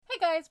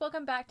guys,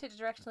 welcome back to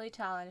Directionally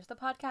Challenged, the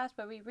podcast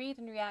where we read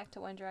and react to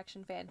One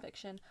Direction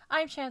fanfiction.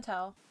 I'm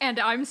Chantel.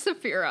 And I'm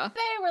Saphira.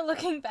 Today we're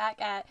looking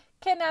back at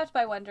Kidnapped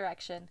by One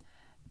Direction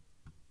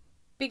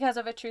because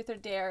of a Truth or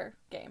Dare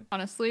game.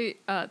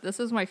 Honestly,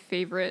 this is my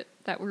favorite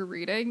that we're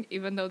reading,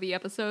 even though the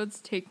episodes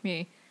take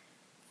me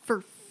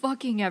for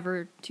fucking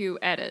ever to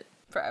edit.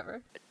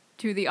 Forever.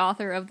 To the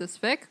author of this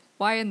fic,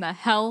 why in the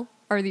hell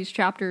are these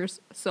chapters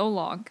so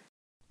long?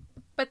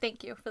 But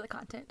thank you for the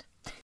content.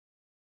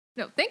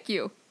 No, thank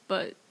you,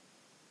 but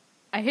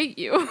I hate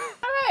you.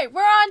 Alright,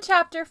 we're on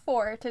chapter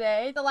 4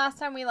 today. The last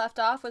time we left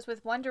off was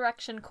with One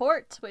Direction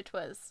Court, which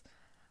was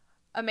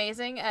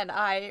amazing, and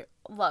I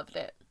loved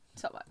it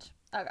so much.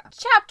 Okay.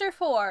 Chapter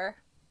 4.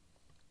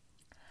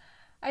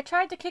 I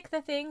tried to kick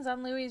the things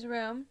on Louis'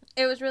 room.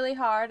 It was really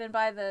hard, and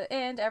by the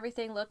end,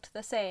 everything looked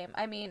the same.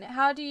 I mean,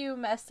 how do you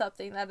mess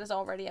something that is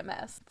already a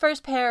mess?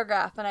 First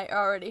paragraph, and I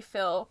already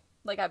feel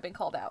like I've been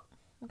called out.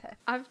 Okay.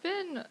 I've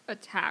been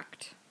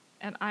attacked,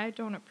 and I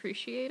don't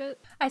appreciate it.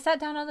 I sat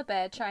down on the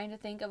bed, trying to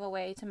think of a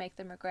way to make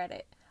them regret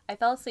it. I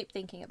fell asleep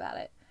thinking about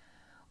it.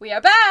 "We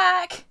are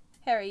back!"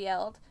 Harry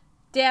yelled.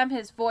 Damn,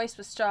 his voice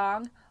was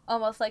strong,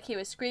 almost like he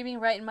was screaming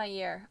right in my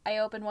ear. I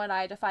opened one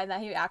eye to find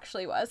that he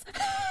actually was.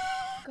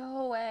 "Go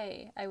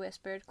away," I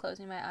whispered,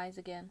 closing my eyes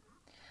again.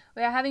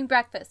 "We are having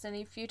breakfast, and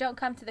if you don't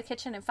come to the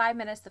kitchen in 5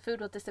 minutes, the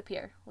food will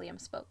disappear," Liam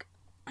spoke.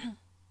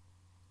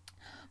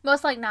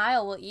 "Most like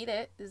Niall will eat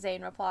it,"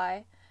 Zayn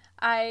replied.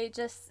 I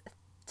just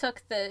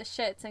took the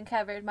shits and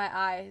covered my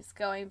eyes,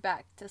 going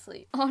back to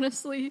sleep.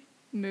 Honestly,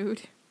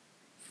 mood.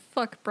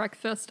 Fuck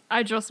breakfast.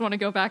 I just want to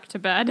go back to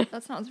bed.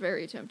 That sounds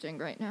very tempting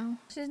right now.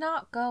 "She's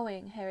not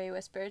going," Harry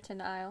whispered to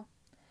Niall.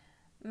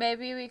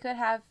 "Maybe we could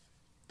have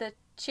to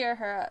cheer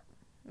her up.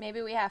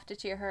 Maybe we have to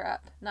cheer her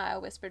up," Niall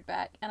whispered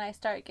back, and I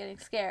started getting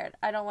scared.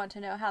 I don't want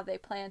to know how they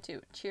plan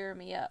to cheer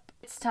me up.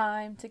 "It's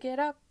time to get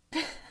up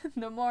in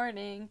the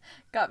morning.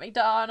 Got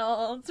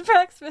McDonald's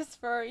breakfast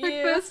for you.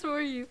 Breakfast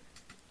for you.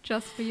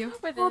 Just for you.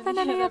 With More than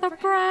any other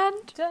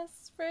brand.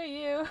 Just for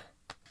you.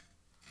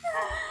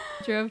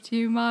 Drove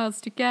 2 miles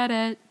to get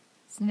it.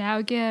 So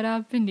now get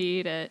up and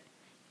eat it.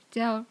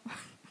 Don't."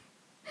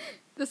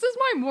 This is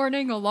my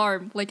morning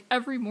alarm. Like,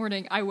 every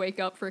morning I wake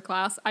up for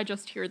class, I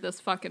just hear this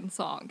fucking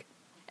song.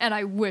 And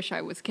I wish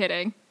I was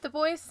kidding. The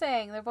boys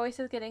sang, their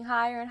voices getting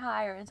higher and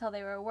higher until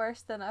they were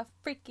worse than a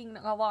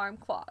freaking alarm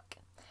clock.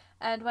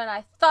 And when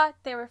I thought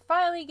they were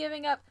finally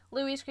giving up,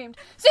 Louis screamed,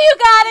 "So you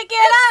gotta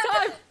get up!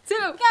 Time to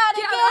Gotta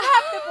get get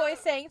up!" The boy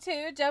sang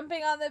too,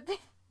 jumping on the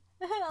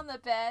on the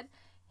bed.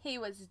 He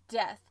was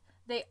death.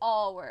 They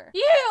all were.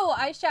 "You!"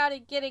 I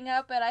shouted, getting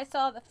up, and I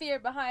saw the fear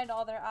behind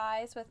all their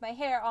eyes. With my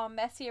hair all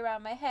messy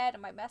around my head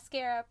and my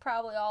mascara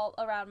probably all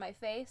around my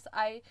face,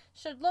 I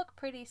should look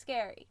pretty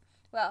scary.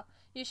 Well,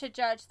 you should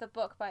judge the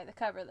book by the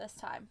cover this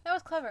time. That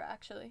was clever,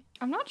 actually.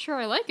 I'm not sure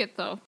I like it,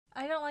 though.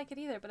 I don't like it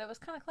either, but it was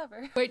kind of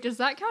clever. Wait, does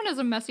that count as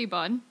a messy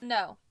bun?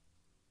 No.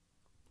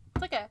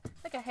 It's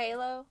like a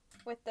halo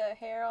with the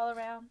hair all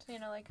around, you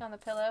know, like on the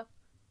pillow.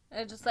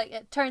 It just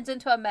it turns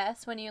into a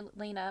mess when you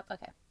lean up.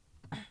 Okay.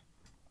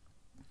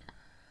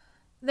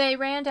 They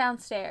ran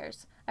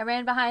downstairs. I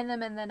ran behind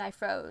them and then I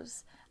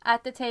froze.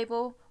 At the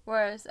table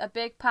was a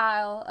big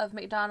pile of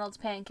McDonald's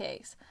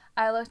pancakes.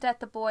 I looked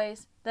at the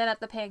boys, then at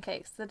the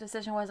pancakes. The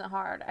decision wasn't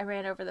hard. I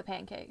ran over the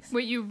pancakes.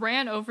 Wait, you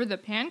ran over the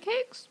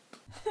pancakes?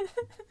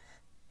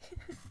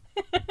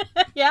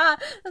 Yeah,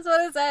 that's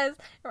what it says.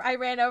 I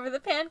ran over the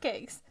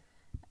pancakes.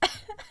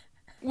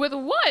 With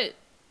what?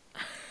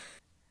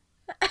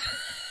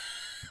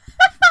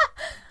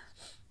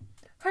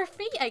 Her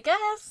feet, I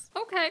guess.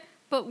 Okay,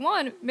 but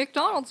one,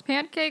 McDonald's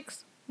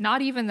pancakes,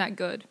 not even that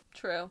good.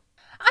 True.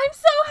 "I'm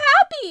so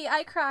happy!"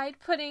 I cried,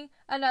 putting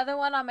another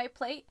one on my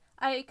plate.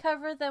 I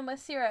covered them with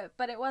syrup,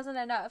 but it wasn't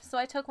enough, so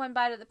I took one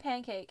bite of the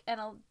pancake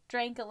and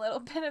drank a little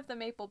bit of the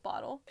maple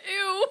bottle.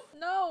 Ew.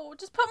 No,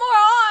 just put more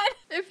on!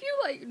 If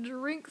you,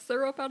 drink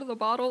syrup out of the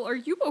bottle, are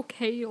you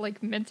okay,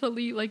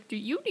 mentally? Do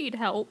you need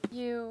help?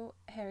 "You,"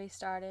 Harry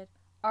started,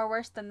 "are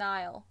worse than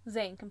Niall,"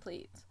 Zayn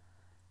completes.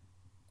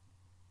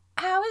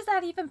 "How is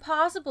that even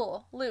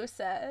possible?" Lou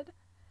said.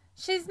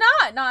 "She's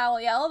not,"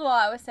 Niall yelled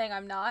while I was saying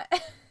I'm not.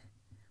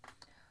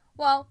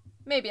 "Well,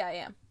 maybe I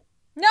am."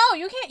 "No,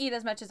 you can't eat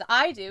as much as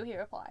I do," he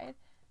replied.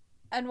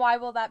 "And why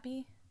will that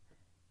be?"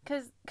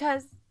 Cause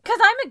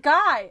I'm a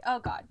guy." Oh,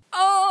 God.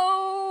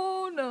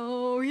 Oh,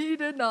 no, he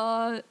did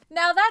not.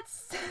 Now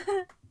that's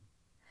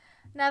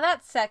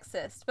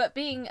sexist, but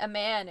being a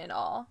man and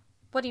all.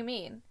 "What do you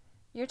mean?"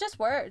 "You're just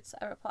words,"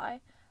 I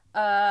reply.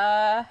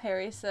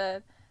 Harry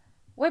said.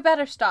 "We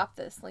better stop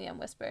this," Liam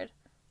whispered.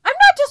 "I'm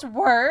not just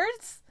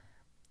words!"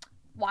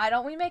 "Why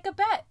don't we make a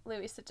bet?"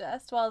 Louis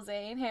suggests, while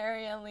Zayn,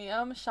 Harry, and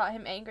Liam shot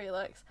him angry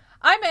looks.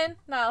 "I'm in,"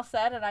 Niall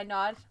said, and I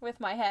nod with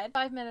my head.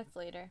 5 minutes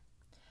later.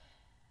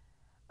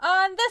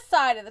 On this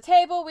side of the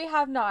table, we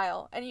have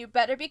Niall, and you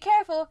better be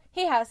careful,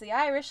 he has the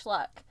Irish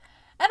luck.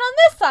 And on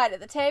this side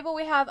of the table,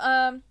 we have,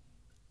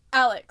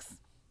 Alex.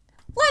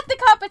 "Let the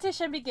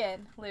competition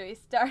begin," Louis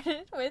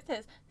started with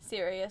his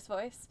serious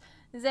voice.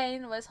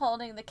 Zane was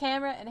holding the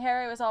camera and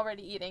Harry was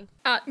already eating.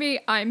 At me,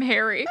 I'm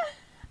Harry.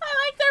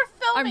 I like they're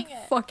filming I'm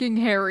it. fucking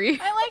Harry.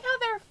 I like how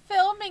they're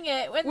filming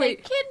it when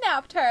Wait. they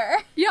kidnapped her.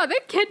 Yeah, they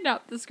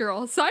kidnapped this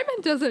girl.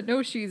 Simon doesn't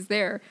know she's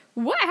there.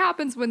 What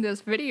happens when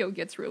this video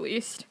gets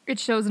released? It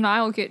shows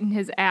Niall getting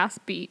his ass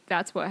beat.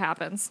 That's what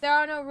happens. There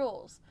are no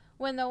rules.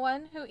 When the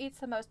one who eats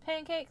the most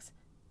pancakes,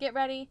 get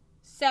ready,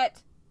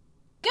 set,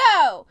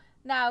 go!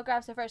 Niall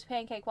grabs the first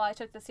pancake while I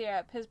took the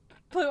syrup, his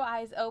blue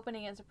eyes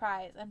opening in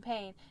surprise and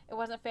pain. It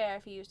wasn't fair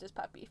if he used his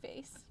puppy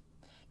face.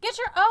 Get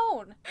your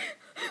own!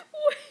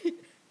 Wait.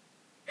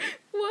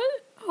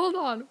 What? Hold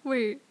on.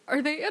 Wait.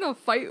 Are they in a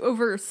fight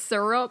over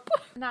syrup?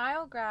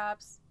 Niall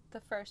grabs the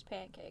first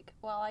pancake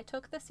while I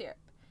took the syrup,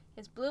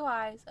 his blue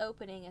eyes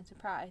opening in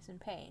surprise and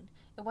pain.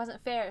 It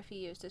wasn't fair if he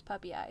used his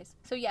puppy eyes.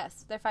 So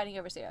yes, they're fighting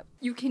over syrup.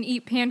 You can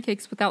eat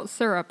pancakes without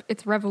syrup.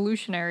 It's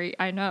revolutionary,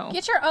 I know.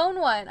 Get your own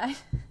one!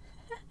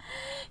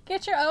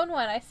 Get your own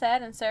one, I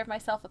said, and served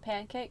myself a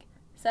pancake.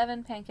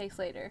 7 pancakes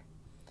later.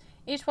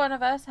 Each one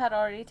of us had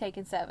already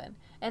taken 7.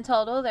 In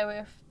total,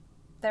 there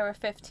were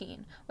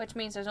 15, which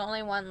means there's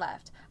only one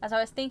left. As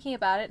I was thinking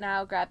about it,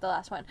 Niall grabbed the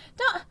last one.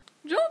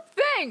 Don't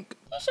think!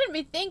 You shouldn't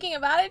be thinking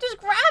about it, just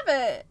grab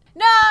it!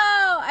 No!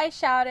 I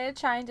shouted,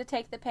 trying to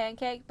take the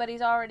pancake, but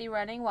he's already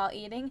running while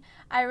eating.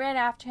 I ran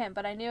after him,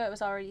 but I knew it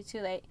was already too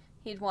late.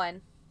 He'd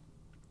won.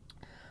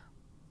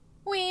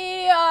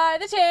 We are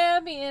the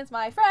champions,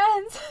 my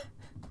friends!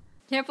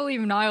 Can't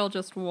believe Niall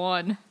just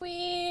won.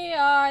 We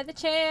are the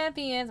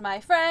champions,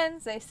 my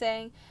friends, they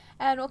sang,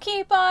 and we'll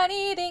keep on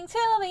eating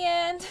till the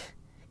end,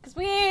 'cause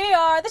we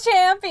are the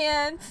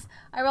champions.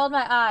 I rolled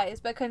my eyes,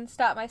 but couldn't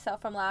stop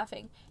myself from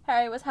laughing.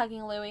 Harry was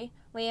hugging Louis.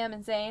 Liam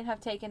and Zane have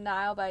taken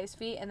Niall by his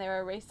feet, and they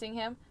were racing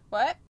him.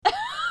 What?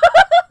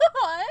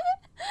 What?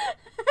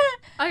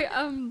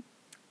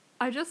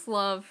 I just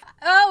love...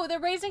 Oh, they're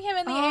raising him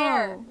in the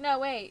air. Oh. No,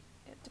 wait.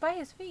 By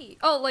his feet.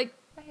 Oh, like...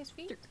 By his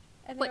feet?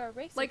 And they were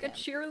racing Like him. a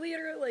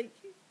cheerleader, like...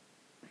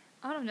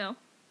 I don't know.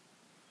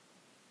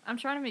 I'm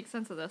trying to make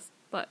sense of this,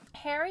 but...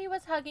 Harry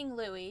was hugging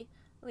Louis.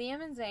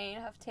 Liam and Zane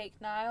have taken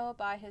Niall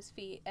by his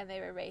feet, and they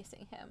were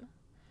racing him.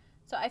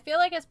 So I feel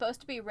like it's supposed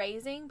to be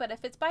raising, but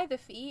if it's by the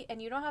feet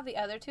and you don't have the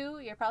other two,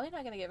 you're probably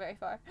not going to get very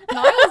far.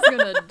 Niall's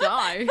gonna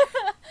die.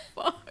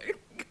 Fuck.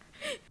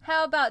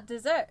 How about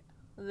dessert,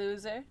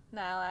 loser?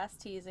 Niall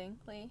asked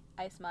teasingly.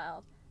 I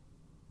smiled.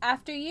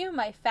 After you,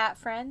 my fat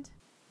friend.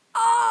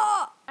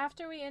 Ah!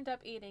 After we end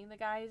up eating, the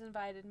guys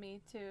invited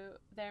me to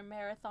their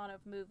marathon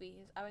of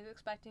movies. I was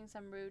expecting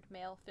some rude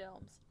male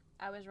films.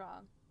 I was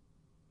wrong.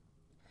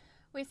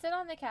 We sit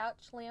on the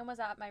couch. Liam was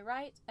at my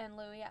right and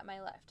Louis at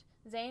my left.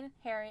 Zane,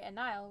 Harry, and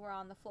Niall were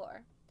on the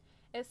floor.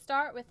 It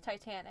started with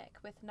Titanic,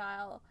 with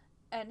Niall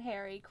and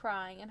Harry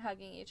crying and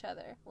hugging each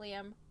other.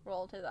 Liam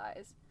rolled his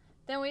eyes.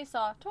 Then we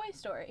saw Toy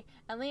Story,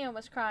 and Liam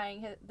was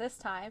crying this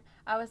time.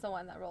 I was the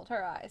one that rolled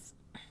her eyes.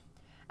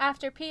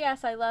 After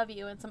P.S. I Love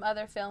You and some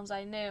other films,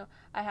 I knew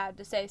I had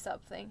to say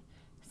something.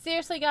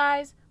 Seriously,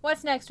 guys,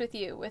 what's next with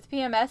you? With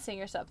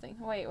PMSing or something?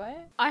 Wait,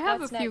 what? I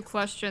have What's a few next?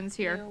 questions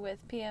here. You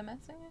with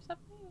PMSing or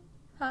something?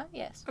 Huh?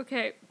 Yes.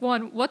 Okay,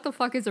 one, what the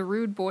fuck is a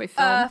rude boy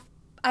film?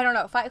 I don't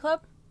know. Fight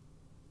Club?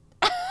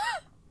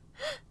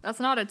 That's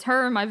not a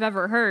term I've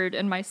ever heard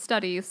in my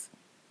studies.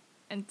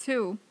 And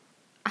 2,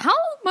 how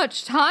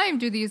much time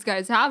do these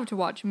guys have to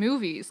watch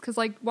movies? Because,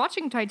 like,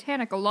 watching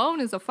Titanic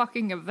alone is a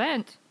fucking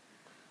event.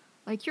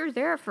 Like, you're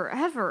there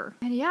forever.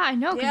 And yeah, I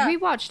know, because Yeah. we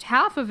watched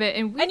half of it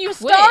and we And you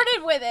quit.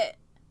 started with it!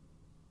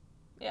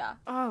 Yeah.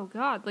 Oh,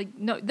 God. Like,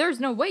 no, there's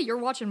no way you're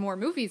watching more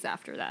movies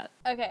after that.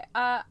 Okay,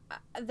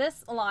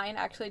 this line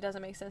actually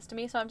doesn't make sense to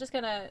me, so I'm just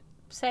gonna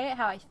say it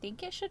how I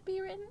think it should be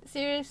written.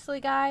 Seriously,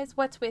 guys,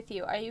 what's with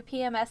you? Are you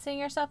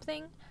PMSing or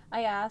something?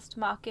 I asked,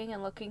 mocking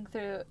and looking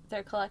through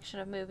their collection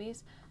of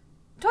movies.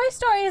 Toy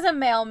Story is a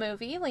male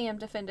movie, Liam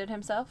defended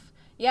himself.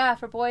 Yeah,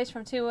 for boys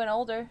from 2 and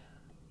older.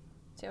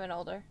 2 and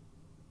older.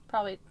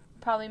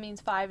 Probably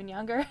means 5 and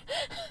younger.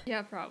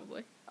 Yeah,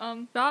 probably.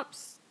 Stop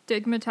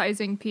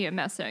stigmatizing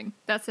PMSing.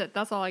 That's it.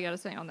 That's all I gotta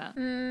say on that.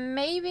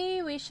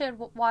 Maybe we should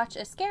watch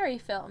a scary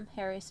film,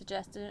 Harry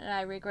suggested, and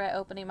I regret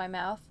opening my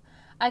mouth.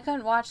 I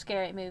couldn't watch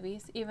scary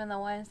movies, even the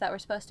ones that were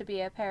supposed to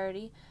be a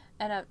parody,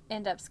 and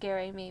end up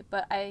scaring me,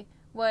 but I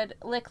would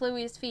lick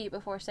Louis' feet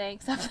before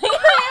saying something.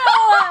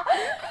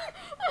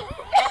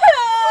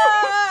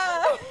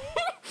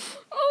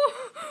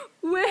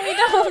 We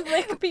don't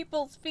lick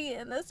people's feet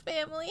in this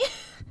family.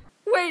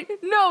 Wait,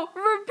 no,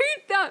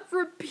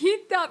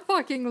 repeat that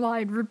fucking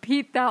line,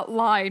 repeat that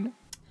line.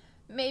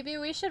 Maybe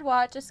we should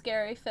watch a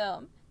scary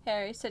film,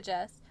 Harry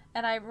suggests,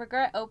 and I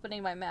regret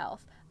opening my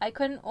mouth. I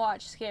couldn't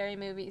watch scary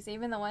movies,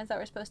 even the ones that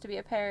were supposed to be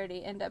a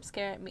parody end up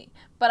scaring me,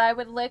 but I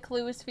would lick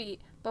Louis'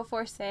 feet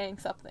before saying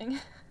something. Wait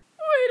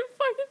a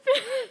fucking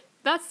minute.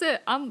 That's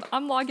it,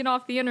 I'm logging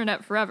off the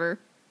internet forever.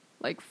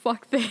 Like,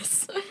 fuck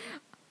this.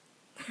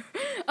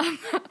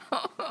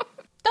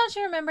 Don't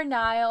you remember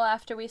Niall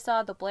after we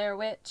saw The Blair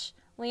Witch?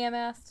 Liam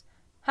asked.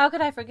 How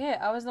could I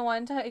forget? I was the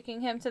one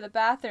taking him to the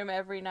bathroom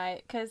every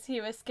night because he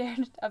was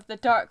scared of the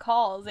dark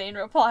hall, Zane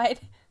replied.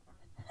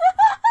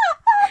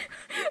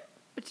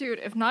 Dude,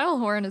 if Niall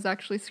Horan is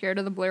actually scared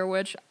of the Blair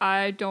Witch,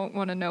 I don't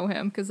want to know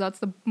him, because that's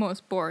the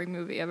most boring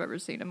movie I've ever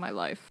seen in my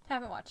life.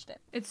 Haven't watched it.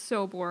 It's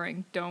so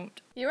boring.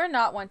 Don't. You are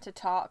not one to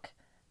talk,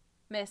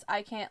 Miss.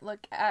 I can't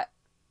look at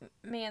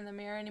me in the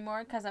mirror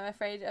anymore because I'm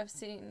afraid of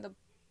seeing the...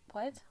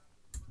 What?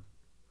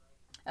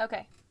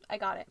 Okay, I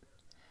got it.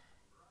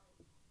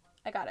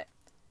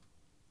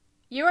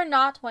 You are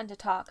not one to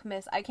talk,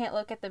 Miss. I can't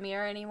look at the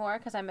mirror anymore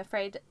because I'm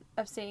afraid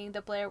of seeing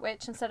the Blair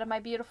Witch instead of my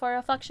beautiful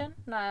reflection.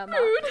 No,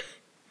 Dude,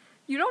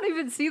 you don't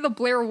even see the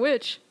Blair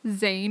Witch,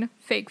 Zane,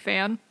 fake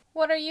fan.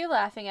 What are you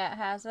laughing at,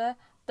 Hazza?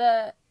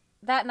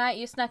 That night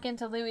you snuck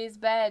into Louie's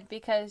bed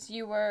because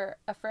you were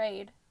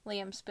afraid,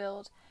 Liam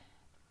spilled.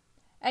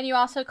 And you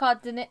also called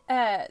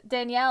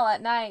Danielle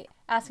at night,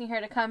 asking her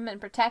to come and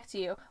protect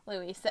you,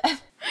 Louie said.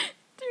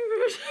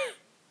 Dude,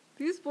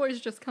 these boys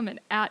just coming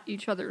at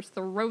each other's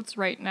throats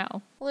right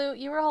now. Lou,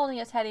 you were holding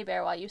a teddy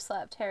bear while you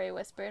slept, Harry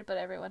whispered, but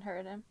everyone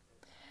heard him.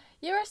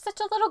 You are such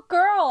a little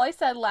girl, I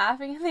said,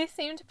 laughing, and they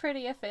seemed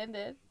pretty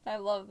offended. I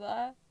love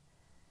that.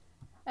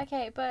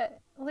 Okay, but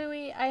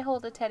Louie, I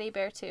hold a teddy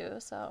bear too,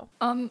 so...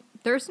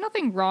 There's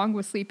nothing wrong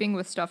with sleeping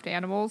with stuffed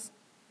animals.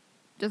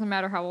 Doesn't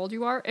matter how old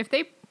you are. If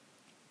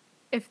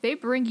they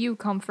bring you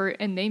comfort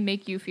and they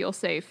make you feel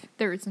safe,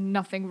 there is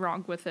nothing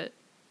wrong with it.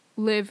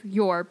 Live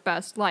your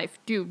best life.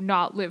 Do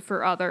not live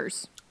for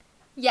others.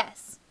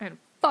 Yes. And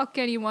fuck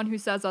anyone who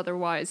says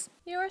otherwise.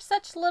 You are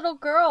such little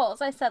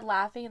girls, I said,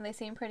 laughing, and they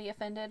seemed pretty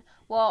offended.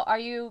 Well, are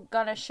you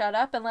gonna shut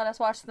up and let us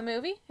watch the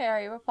movie?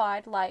 Harry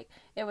replied, like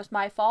it was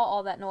my fault,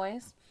 all that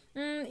noise.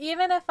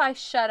 Even if I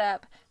shut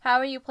up, how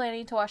are you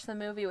planning to watch the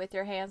movie with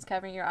your hands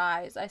covering your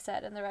eyes? I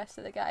said, and the rest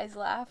of the guys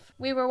laughed.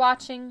 We were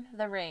watching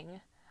The Ring.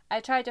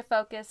 I tried to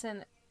focus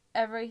in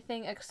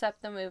everything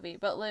except the movie,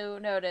 but Lou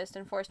noticed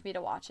and forced me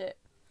to watch it.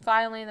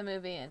 Finally, the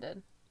movie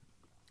ended.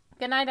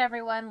 Good night,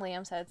 everyone,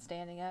 Liam said,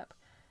 standing up.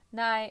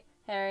 Night,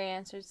 Harry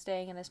answered,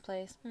 staying in his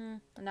place.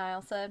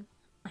 Niall said.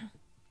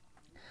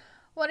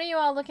 What are you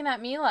all looking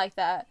at me like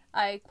that?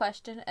 I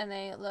questioned, and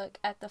they looked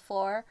at the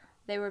floor.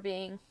 They were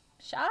being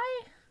shy?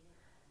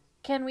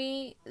 Can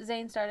we...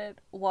 Zane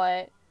started.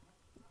 What?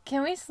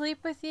 Can we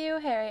sleep with you?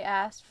 Harry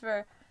asked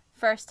for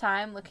first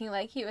time, looking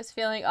like he was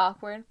feeling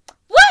awkward.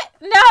 What?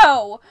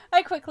 No!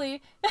 I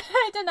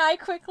deny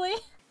quickly.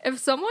 If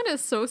someone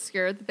is so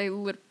scared that they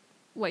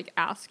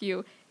ask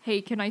you,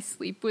 hey, can I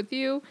sleep with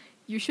you?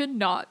 You should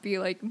not be,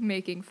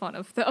 making fun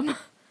of them.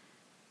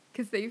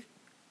 Because they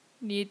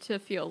need to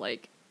feel,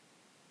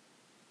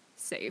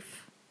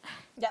 safe.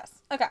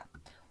 Yes. Okay.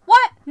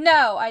 What?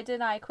 No, I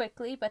deny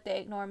quickly, but they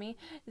ignore me.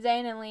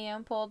 Zane and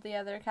Liam pulled the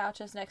other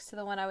couches next to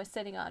the one I was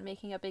sitting on,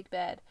 making a big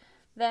bed.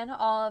 Then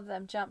all of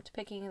them jumped,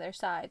 picking their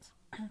sides.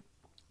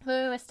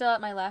 Louie was still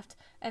at my left,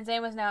 and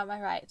Zane was now at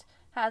my right.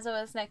 Hazza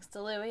was next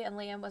to Louie, and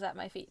Liam was at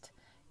my feet.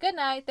 Good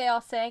night, they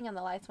all sang, and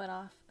the lights went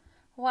off.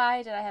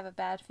 Why did I have a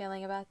bad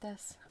feeling about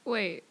this?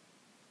 Wait,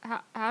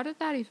 how did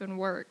that even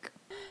work?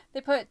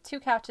 They put 2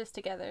 couches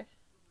together.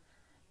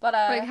 But,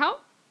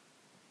 how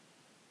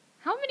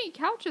many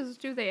couches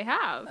do they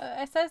have?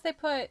 It says they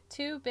put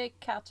 2 big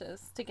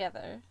couches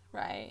together,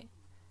 right?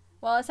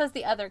 Well, it says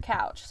the other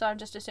couch, so I'm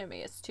just assuming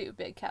it's 2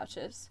 big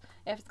couches,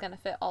 if it's gonna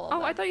fit all of them.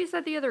 Oh, I thought you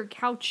said the other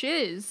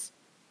couches.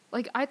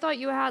 I thought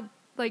you had,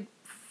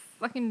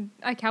 fucking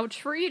a couch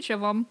for each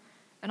of them.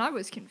 And I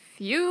was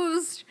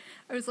confused.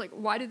 I was like,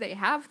 why do they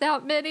have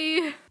that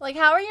many?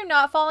 How are you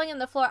not falling in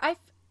the floor?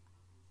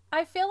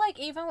 I feel like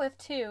even with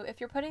 2,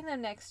 if you're putting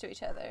them next to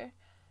each other,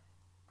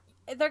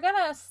 they're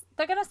gonna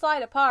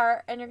slide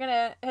apart and you're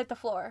gonna hit the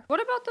floor.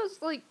 What about those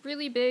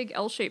really big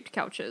L-shaped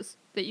couches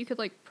that you could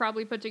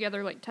probably put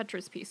together like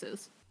Tetris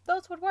pieces?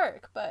 Those would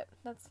work, but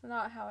that's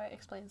not how it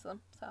explains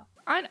them. So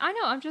I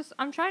know.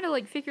 I'm trying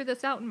to figure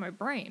this out in my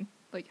brain,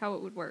 how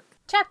it would work.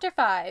 Chapter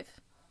 5.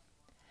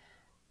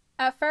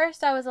 At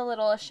first, I was a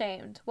little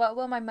ashamed. What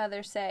will my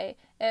mother say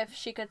if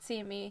she could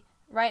see me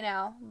right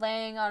now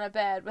laying on a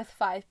bed with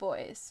 5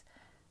 boys?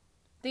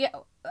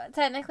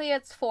 Technically,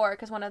 it's 4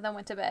 because one of them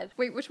went to bed.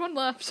 Wait, which one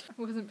left?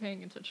 I wasn't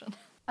paying attention.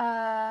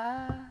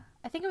 I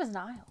think it was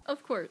Niall.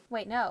 Of course.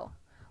 Wait, no.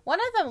 One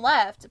of them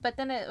left, but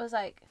then it was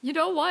You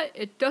know what?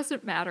 It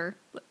doesn't matter.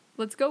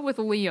 Let's go with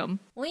Liam.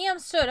 Liam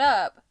stood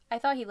up. I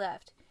thought he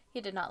left. He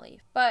did not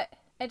leave. But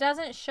it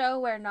doesn't show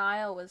where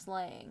Niall was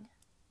laying.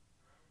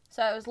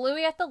 So it was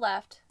Louie at the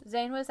left,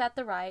 Zane was at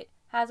the right,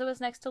 Hazza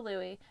was next to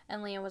Louie,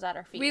 and Liam was at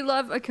our feet. We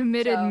love a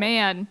committed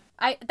man.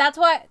 That's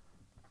why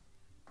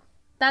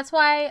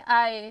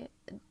I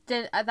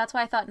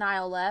thought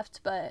Niall left,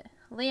 but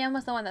Liam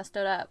was the one that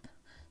stood up.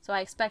 So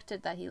I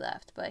expected that he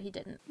left, but he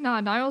didn't.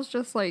 Nah, Niall's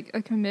just a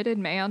committed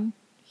man.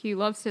 He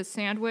loves his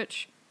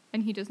sandwich,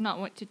 and he does not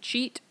want to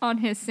cheat on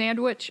his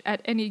sandwich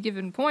at any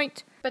given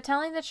point. But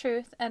telling the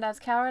truth, and as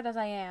coward as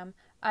I am,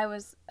 I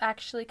was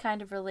actually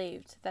kind of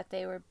relieved that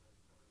they were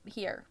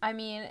here. I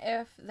mean,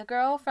 if the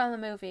girl from the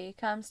movie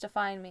comes to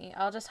find me,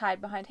 I'll just hide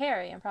behind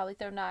Harry and probably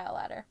throw Niall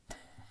at her.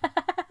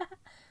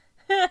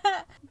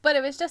 But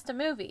it was just a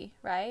movie,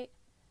 right?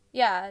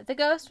 Yeah, the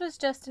ghost was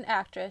just an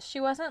actress.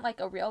 She wasn't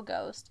a real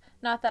ghost.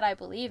 Not that I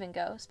believe in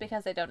ghosts,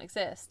 because they don't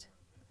exist.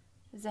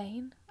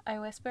 Zane, I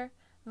whisper.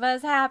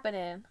 What's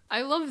happening?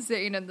 I love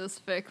Zane in this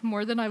fic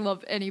more than I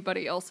love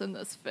anybody else in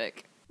this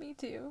fic. Me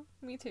too.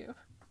 Me too.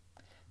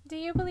 Do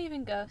you believe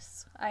in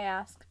ghosts? I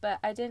asked, but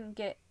I didn't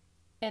get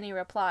any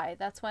reply.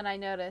 That's when I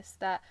noticed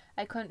that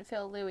I couldn't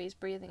feel Louie's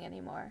breathing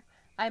anymore.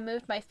 I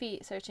moved my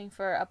feet, searching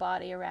for a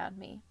body around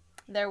me.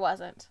 There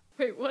wasn't.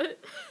 Wait, what?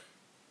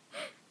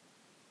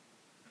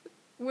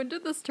 When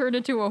did this turn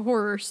into a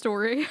horror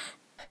story?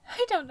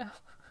 I don't know.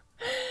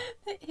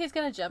 He's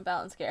gonna jump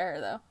out and scare her,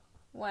 though.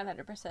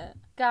 100%.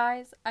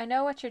 Guys, I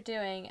know what you're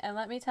doing, and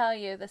let me tell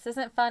you, this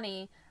isn't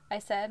funny, I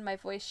said, my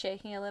voice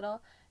shaking a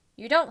little.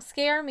 You don't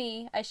scare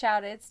me, I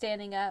shouted,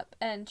 standing up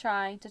and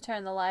trying to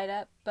turn the light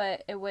up,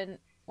 but it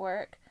wouldn't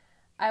work.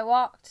 I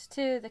walked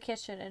to the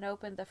kitchen and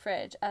opened the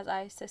fridge, as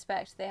I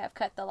suspect they have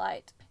cut the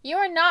light. You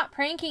are not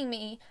pranking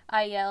me,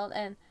 I yelled,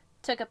 and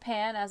took a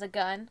pan as a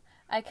gun.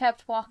 I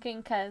kept walking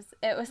because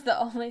it was the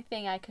only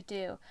thing I could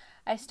do.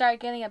 I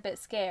started getting a bit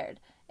scared.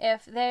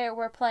 If they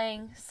were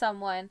playing,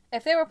 someone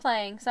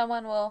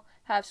will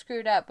have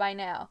screwed up by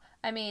now.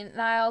 I mean,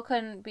 Niall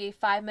couldn't be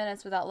 5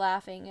 minutes without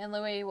laughing, and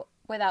Louis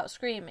without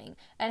screaming,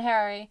 and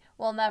Harry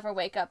will never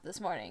wake up this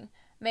morning.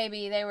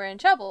 Maybe they were in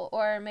trouble,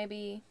 or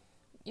maybe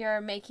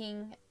you're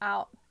making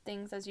out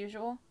things as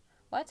usual.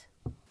 What?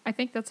 I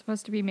think that's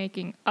supposed to be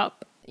making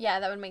up.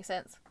 Yeah, that would make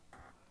sense.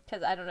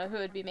 Because I don't know who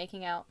would be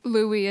making out.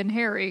 Louis and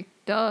Harry.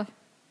 Duh.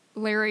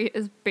 Larry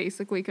is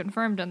basically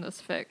confirmed in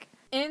this fic.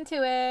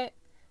 Into it.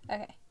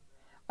 Okay.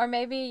 Or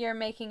maybe you're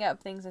making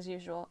up things as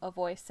usual, a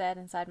voice said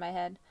inside my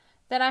head.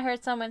 Then I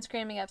heard someone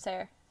screaming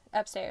upstairs.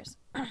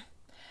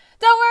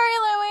 Don't worry,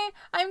 Louie!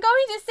 I'm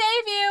going to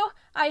save you!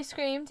 I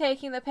screamed,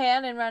 taking the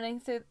pan and running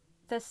through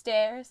the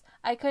stairs.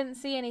 I couldn't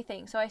see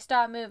anything, so I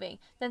stopped moving.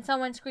 Then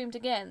someone screamed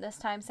again, this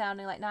time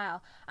sounding like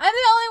Niall. I'm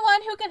the only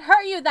one who can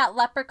hurt you, that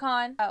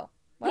leprechaun! Oh.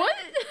 What?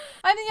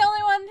 I'm the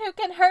only one who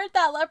can hurt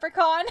that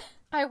leprechaun!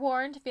 I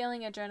warned,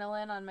 feeling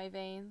adrenaline on my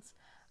veins.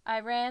 I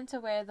ran to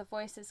where the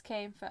voices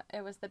came from.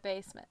 It was the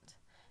basement.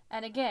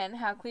 And again,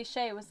 how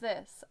cliche was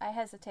this? I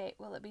hesitate.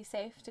 Will it be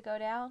safe to go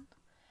down?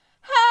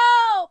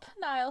 Help!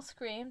 Niall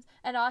screamed,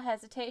 and all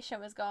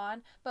hesitation was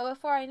gone. But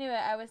before I knew it,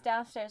 I was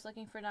downstairs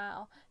looking for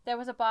Niall. There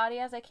was a body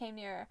as I came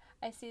nearer.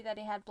 I see that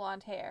he had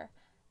blonde hair.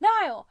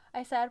 Niall!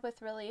 I said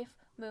with relief,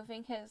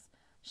 moving his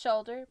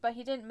shoulder, but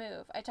he didn't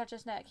move. I touched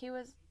his neck. He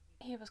was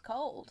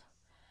cold.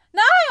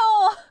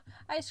 Niall!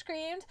 I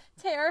screamed,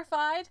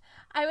 terrified.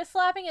 I was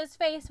slapping his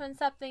face when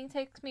something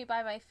took me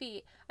by my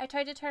feet. I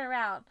tried to turn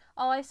around.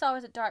 All I saw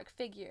was a dark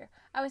figure.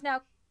 I was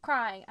now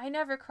crying. I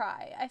never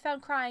cry. I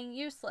found crying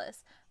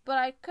useless, but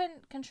I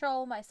couldn't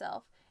control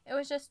myself. It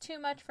was just too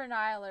much for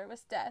Niall or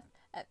was death.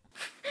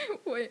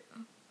 Wait.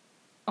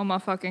 Oh my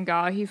fucking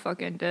god, he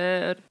fucking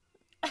did.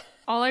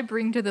 All I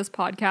bring to this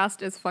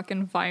podcast is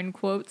fucking Vine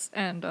quotes,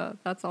 and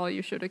that's all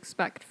you should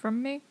expect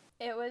from me.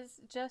 It was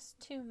just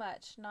too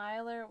much.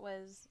 Niall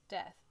was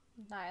death.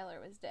 Niall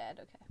was dead,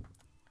 okay.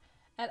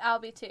 And I'll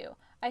be too.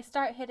 I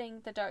start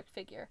hitting the dark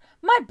figure.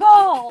 My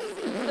balls!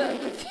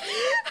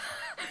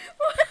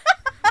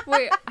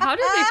 Wait, how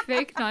did they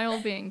fake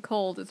Niall being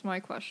cold is my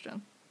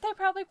question. They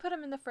probably put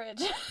him in the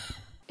fridge.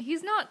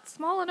 He's not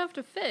small enough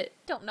to fit.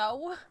 Don't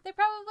know. They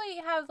probably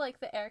have,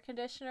 like, the air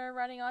conditioner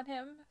running on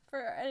him for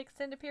an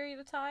extended period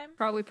of time.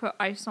 Probably put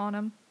ice on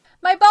him.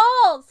 My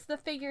balls! The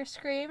figure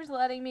screamed,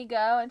 letting me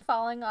go and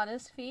falling on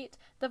his feet.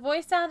 The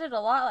voice sounded a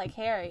lot like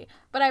Harry,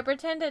 but I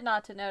pretended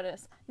not to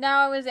notice. Now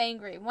I was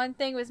angry. One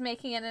thing was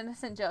making an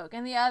innocent joke,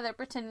 and the other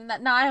pretending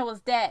that Niall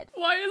was dead.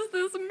 Why is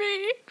this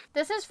me?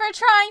 This is for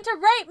trying to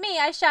rape me,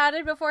 I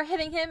shouted before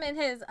hitting him in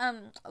his,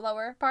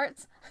 lower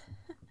parts.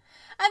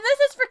 And this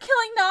is for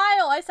killing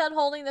Niall, I said,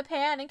 holding the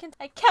pan, and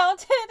I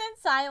counted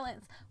in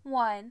silence.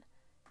 1,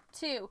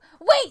 2.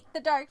 Wait! The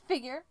dark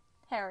figure,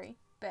 Harry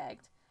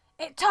begged.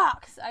 It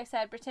talks, I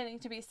said, pretending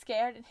to be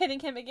scared and hitting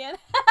him again.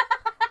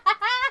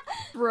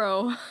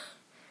 Bro,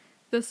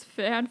 this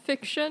fan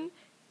fiction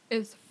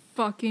is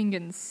fucking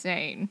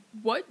insane.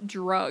 What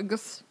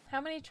drugs?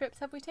 How many trips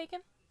have we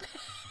taken?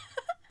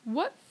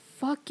 What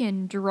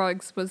fucking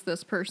drugs was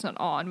this person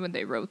on when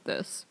they wrote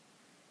this?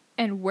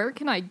 And where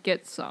can I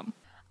get some?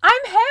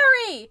 I'm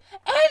Harry!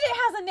 And it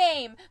has a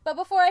name! But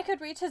before I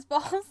could reach his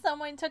balls,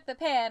 someone took the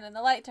pan and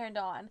the light turned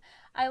on.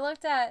 I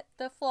looked at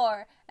the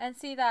floor and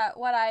see that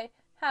what I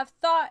have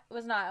thought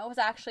was Niall was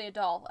actually a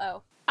doll.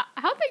 Oh.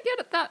 How'd they get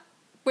it that...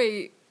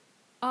 Wait.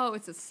 Oh,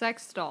 it's a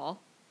sex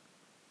doll.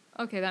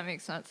 Okay, that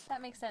makes sense.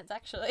 That makes sense,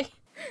 actually.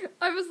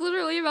 I was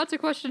literally about to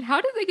question,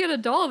 how did they get a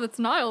doll that's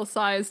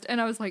Niall-sized?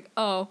 And I was like,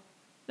 oh,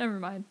 never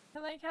mind. I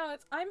like how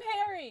it's, I'm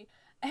Harry!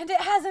 And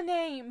it has a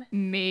name!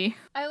 Me.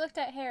 I looked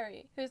at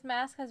Harry, whose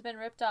mask has been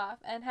ripped off,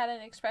 and had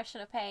an expression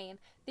of pain.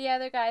 The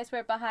other guys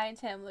were behind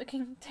him,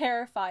 looking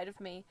terrified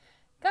of me.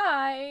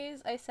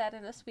 Guys, I said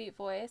in a sweet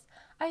voice,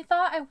 I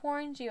thought I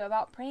warned you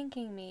about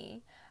pranking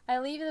me. I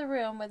leave the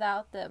room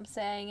without them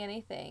saying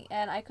anything,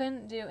 and I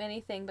couldn't do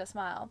anything but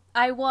smile.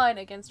 I won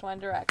against One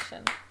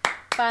Direction.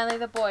 Finally,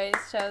 the boys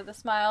showed the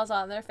smiles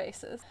on their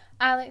faces.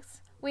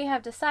 Alex, we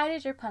have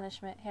decided your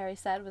punishment, Harry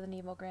said with an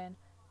evil grin.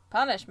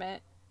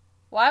 Punishment?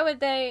 Why would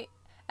they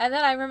And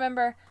then I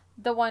remember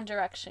the One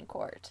Direction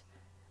court.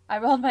 I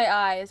rolled my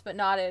eyes, but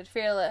nodded,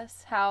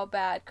 fearless. How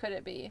bad could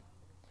it be?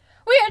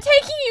 "We are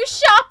taking you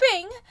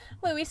shopping!"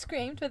 Louis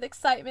screamed with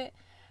excitement.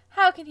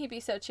 How can he be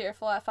so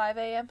cheerful at 5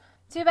 a.m.?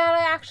 "Too bad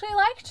I actually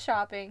liked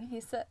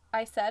shopping,"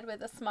 I said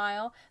with a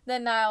smile.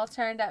 Then Niall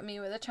turned at me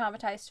with a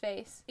traumatized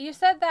face. "You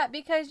said that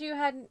because you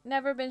had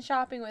never been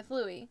shopping with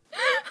Louis."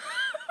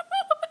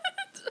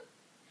 What?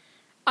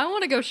 I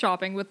want to go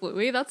shopping with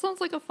Louis. That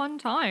sounds like a fun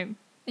time.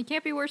 It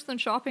can't be worse than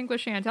shopping with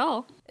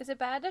Chantel. Is it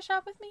bad to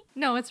shop with me?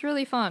 No, it's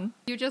really fun.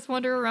 You just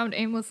wander around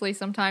aimlessly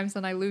sometimes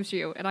and I lose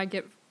you, and I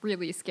get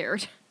really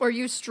scared. Or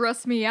you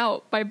stress me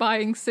out by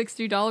buying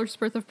 $60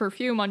 worth of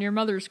perfume on your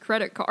mother's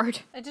credit card.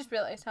 I just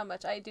realized how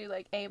much I do,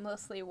 like,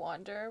 aimlessly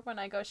wander when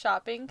I go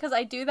shopping, because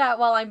I do that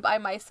while I'm by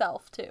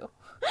myself, too.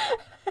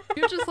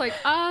 You're just like,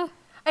 I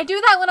do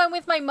that when I'm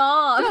with my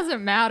mom.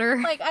 doesn't matter.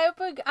 Like,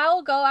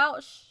 I'll go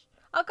out,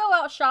 I'll go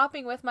out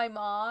shopping with my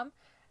mom,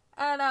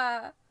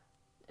 and,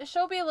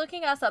 she'll be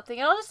looking at something,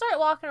 and I'll just start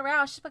walking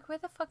around. She's like, "Where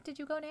the fuck did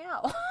you go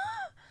now?"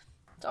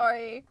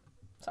 Sorry.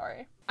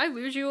 I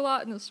lose you a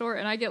lot in the store,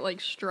 and I get, like,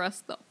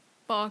 stressed the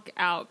fuck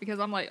out, because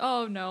I'm like,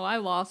 oh no, I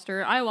lost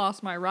her. I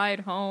lost my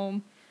ride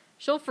home.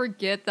 She'll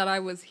forget that I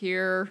was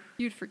here.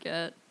 You'd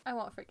forget. I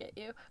won't forget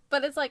you.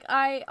 But it's like,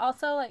 I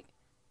also, like,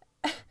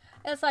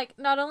 it's like,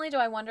 not only do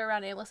I wander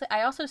around aimlessly,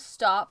 I also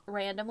stop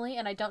randomly,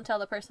 and I don't tell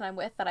the person I'm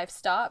with that I've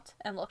stopped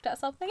and looked at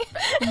something.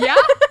 Yeah,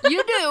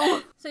 you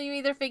do. So you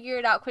either figure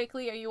it out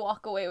quickly or you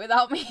walk away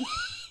without me.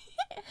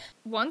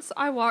 Once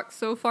I walked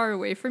so far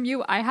away from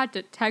you, I had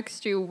to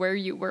text you where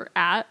you were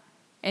at,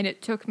 and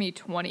it took me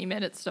 20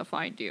 minutes to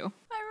find you.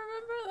 I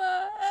remember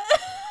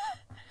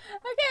that.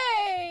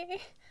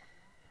 Okay.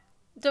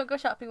 Don't go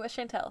shopping with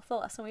Chantel. It's the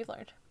lesson we've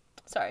learned.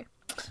 Sorry.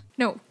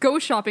 No, go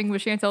shopping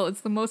with Chantel.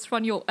 It's the most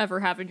fun you'll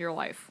ever have in your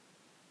life.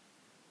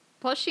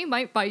 Plus, she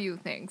might buy you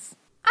things.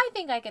 I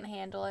think I can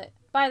handle it.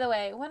 By the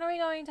way, when are we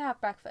going to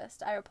have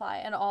breakfast? I reply,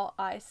 and all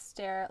eyes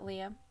stare at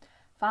Liam.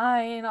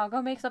 Fine, I'll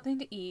go make something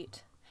to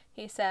eat,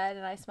 he said,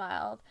 and I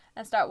smiled,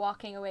 and start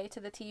walking away to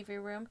the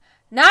TV room.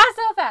 Not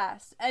so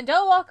fast! And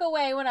don't walk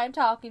away when I'm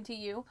talking to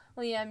you,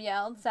 Liam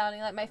yelled,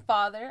 sounding like my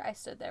father. I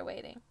stood there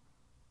waiting.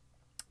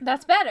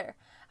 That's better.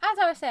 As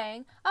I was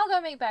saying, I'll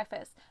go make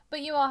breakfast,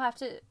 but you all have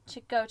to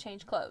go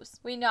change clothes.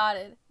 We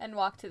nodded and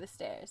walked to the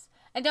stairs.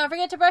 And don't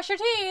forget to brush your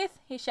teeth,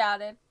 he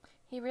shouted.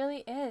 He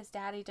really is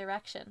Daddy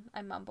Direction,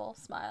 I mumble,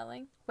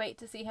 smiling. Wait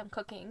to see him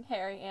cooking,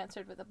 Harry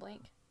answered with a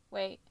blink.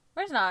 Wait,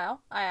 where's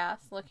Niall? I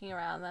asked, looking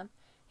around them.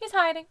 He's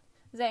hiding.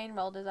 Zane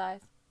rolled his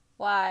eyes.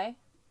 Why?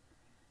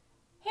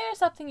 Here's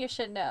something you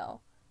should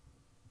know.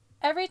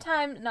 Every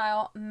time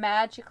Niall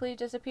magically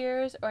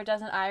disappears or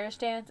does an Irish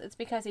dance, it's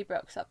because he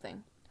broke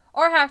something.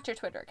 Or hacked your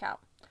Twitter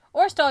account.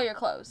 Or stole your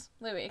clothes,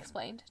 Louis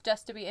explained,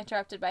 just to be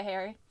interrupted by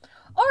Harry.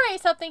 Or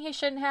ate something he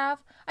shouldn't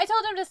have. I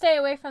told him to stay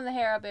away from the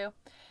Haribo.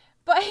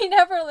 But he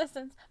never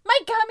listens. My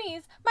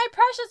gummies! My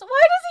precious!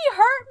 Why does he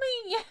hurt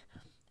me?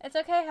 It's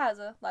okay,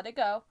 Hazza. Let it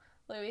go,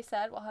 Louis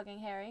said while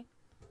hugging Harry.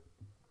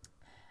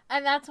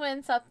 And that's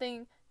when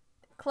something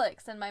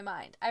clicks in my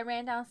mind. I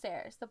ran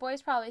downstairs. The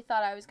boys probably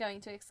thought I was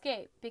going to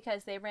escape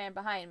because they ran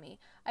behind me.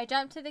 I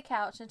jumped to the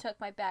couch and took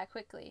my bag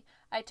quickly.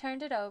 I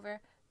turned it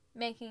over,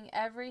 making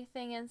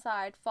everything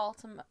inside fall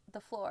to the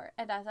floor,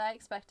 and as I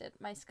expected,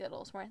 my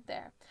Skittles weren't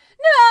there.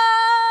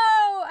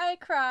 No! I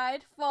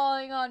cried,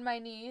 falling on my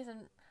knees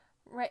and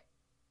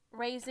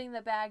raising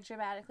the bag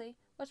dramatically.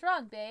 What's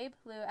wrong, babe?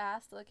 Lou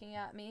asked, looking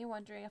at me,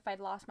 wondering if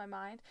I'd lost my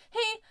mind.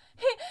 He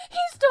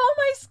stole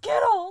my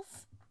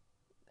Skittles!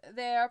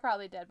 They are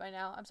probably dead by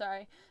now. I'm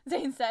sorry,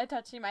 Zane said,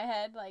 touching my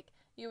head like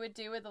you would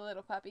do with a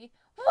little puppy.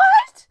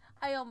 What?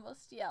 I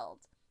almost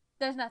yelled.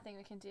 There's nothing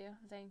we can do,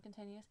 Zane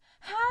continues.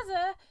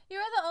 Hazza,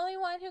 you're the only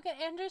one who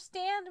can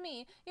understand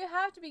me. You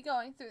have to be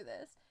going through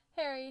this.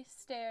 Harry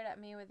stared at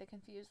me with a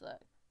confused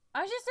look.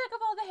 Aren't you sick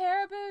of all the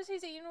Haribos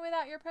he's eaten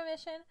without your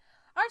permission?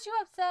 Aren't you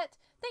upset?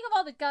 Think of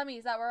all the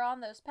gummies that were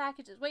on those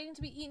packages waiting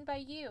to be eaten by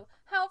you.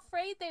 How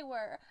afraid they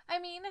were. I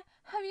mean,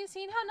 have you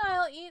seen how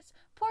Niall eats?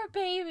 Poor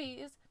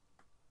babies.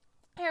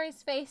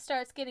 Harry's face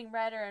starts getting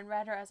redder and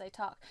redder as I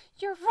talk.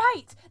 You're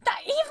right!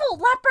 That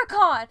evil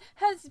leprechaun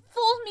has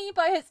fooled me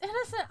by his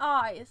innocent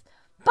eyes.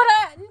 But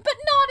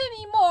not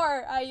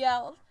anymore, I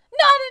yelled.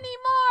 Not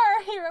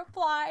anymore, he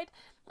replied.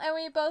 And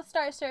we both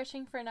start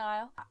searching for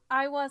Niall.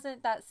 I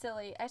wasn't that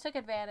silly. I took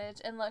advantage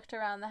and looked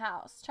around the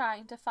house,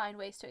 trying to find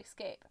ways to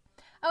escape.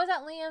 I was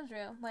at Liam's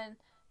room when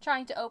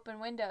trying to open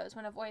windows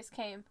when a voice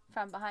came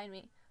from behind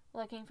me.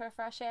 Looking for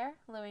fresh air?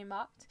 Louis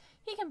mocked.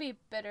 He can be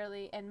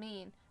bitterly and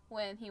mean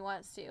when he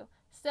wants to,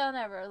 still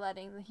never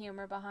letting the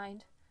humor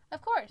behind.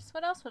 Of course,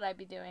 what else would I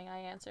be doing? I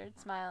answered,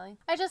 smiling.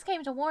 I just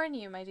came to warn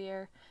you, my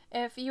dear.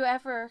 If you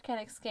ever can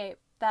escape,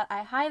 that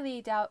I highly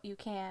doubt you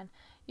can,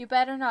 you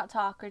better not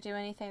talk or do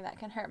anything that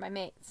can hurt my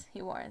mates,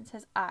 he warns,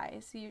 his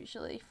eyes,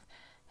 usually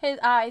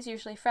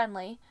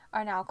friendly,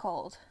 are now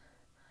cold.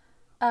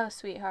 Oh,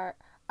 sweetheart,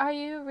 are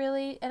you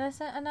really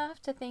innocent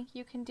enough to think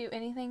you can do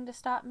anything to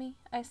stop me?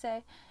 I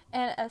say,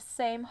 in a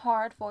same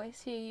hard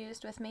voice he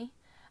used with me.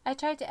 I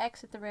tried to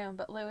exit the room,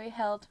 but Louis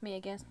held me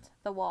against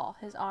the wall.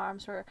 His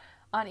arms were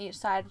on each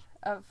side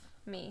of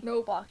me,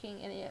 blocking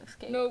any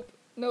escape. Nope.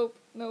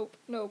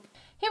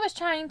 He was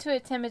trying to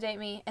intimidate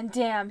me, and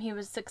damn, he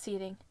was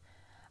succeeding.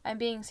 I'm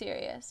being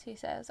serious, he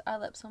says, our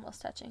lips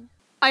almost touching.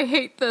 I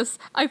hate this.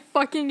 I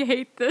fucking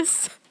hate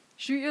this.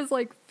 She is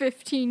like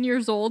 15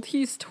 years old.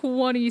 He's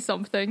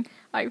 20-something.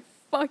 I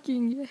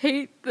fucking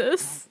hate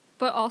this.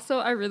 But also,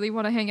 I really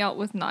want to hang out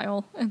with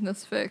Niall in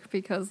this fic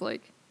because,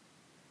 like,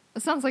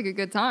 it sounds like a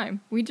good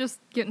time. We just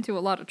get into a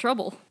lot of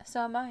trouble.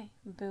 So am I,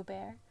 Boo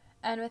Bear.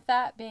 And with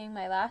that being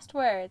my last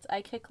words,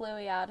 I kick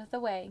Louis out of the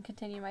way and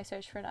continue my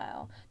search for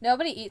Niall.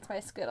 Nobody eats my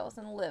Skittles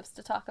and lives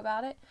to talk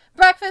about it.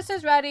 Breakfast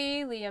is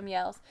ready, Liam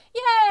yells.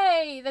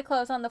 Yay! The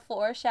clothes on the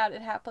floor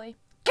shouted happily.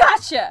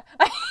 Gotcha!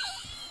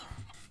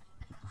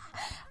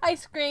 I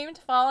screamed,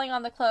 falling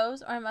on the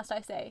clothes, or must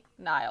I say,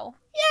 Niall.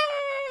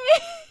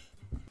 Yay!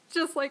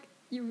 Just like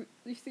you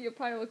see a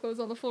pile of clothes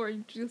on the floor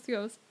and you just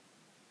goes,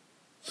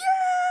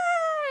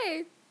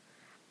 yay!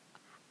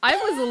 I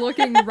was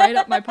looking right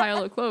at my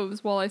pile of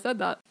clothes while I said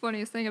that.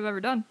 Funniest thing I've ever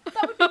done.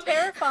 That would be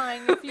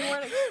terrifying if you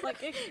weren't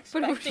expecting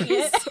But it would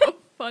be so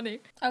funny.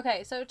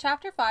 Okay, so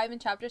chapter 5 and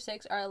chapter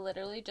 6 are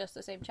literally just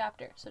the same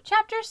chapter. So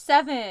chapter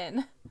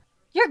 7.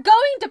 You're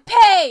going to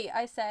pay,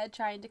 I said,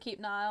 trying to keep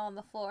Niall on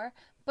the floor.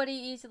 But he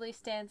easily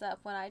stands up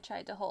when I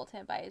tried to hold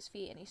him by his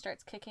feet and he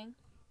starts kicking.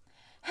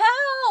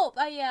 Help!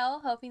 I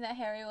yell, hoping that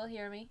Harry will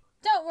hear me.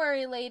 Don't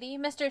worry, lady.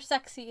 Mr.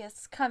 Sexy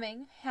is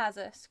coming,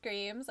 Hazza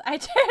screams. I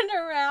turned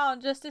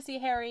around just to see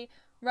Harry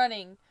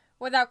running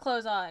without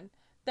clothes on.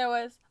 There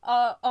was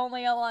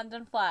only a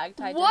London flag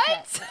tied to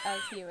his neck,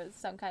 as he was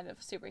some kind of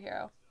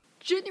superhero.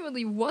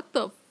 Genuinely, what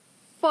the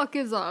fuck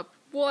is up?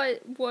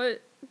 What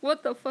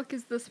the fuck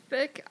is this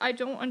fic? I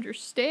don't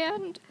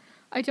understand.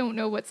 I don't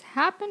know what's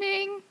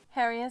happening.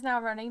 Harry is now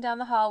running down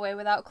the hallway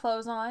without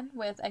clothes on,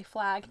 with a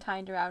flag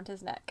tied around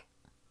his neck.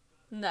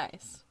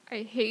 Nice.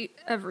 I hate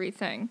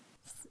everything.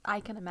 I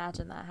can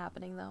imagine that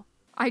happening, though.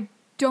 I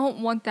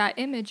don't want that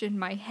image in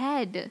my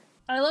head.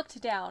 I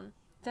looked down,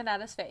 then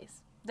at his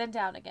face, then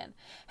down again.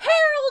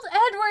 Harold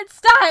Edward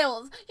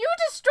Styles! You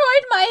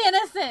destroyed my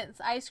innocence!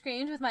 I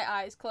screamed with my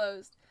eyes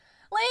closed.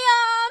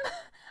 Liam!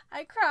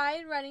 I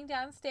cried, running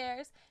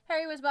downstairs.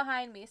 Harry was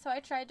behind me, so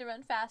I tried to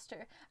run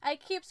faster. I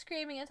keep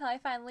screaming until I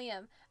find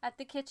Liam at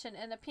the kitchen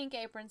in a pink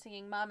apron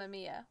singing Mamma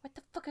Mia. What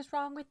the fuck is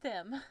wrong with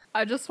them?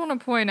 I just want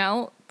to point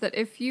out that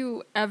if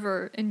you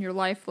ever in your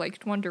life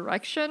liked One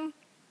Direction,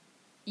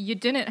 you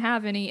didn't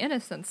have any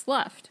innocence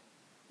left.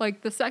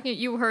 Like, the second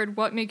you heard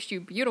What Makes You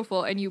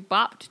Beautiful and you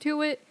bopped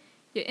to it,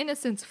 your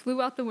innocence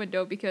flew out the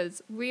window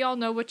because we all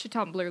know what your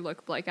Tumblr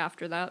looked like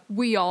after that.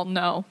 We all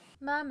know.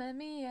 Mamma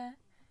Mia,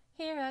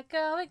 here I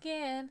go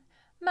again.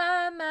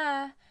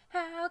 My,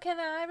 how can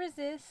I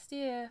resist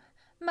you?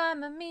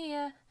 Mamma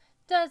Mia,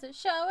 does it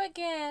show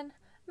again?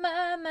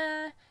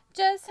 My,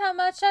 just how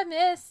much I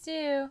missed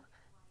you.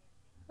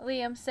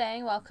 Liam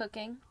sang while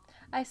cooking.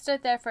 I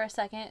stood there for a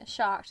second,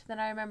 shocked. Then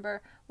I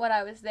remember what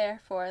I was there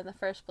for in the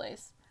first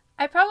place.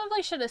 I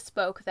probably should have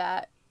spoke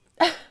that.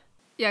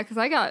 Yeah, because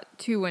I got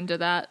too into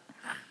that.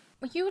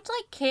 You,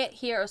 can't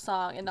hear a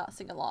song and not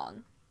sing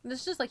along.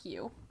 It's just like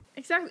you.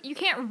 Exactly. You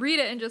can't read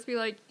it and just be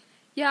like,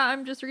 yeah,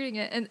 I'm just reading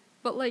it.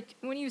 But, like,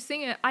 when you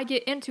sing it, I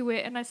get into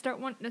it and I start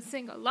wanting to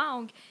sing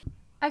along.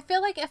 I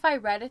feel like if I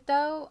read it,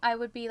 though, I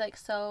would be,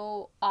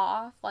 so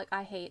off.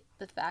 I hate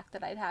the fact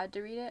that I'd had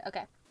to read it.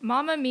 Okay.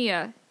 Mamma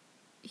Mia,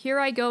 here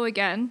I go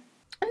again.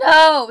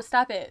 No!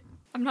 Stop it.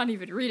 I'm not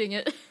even reading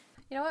it.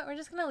 You know what? We're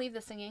just gonna leave the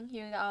singing.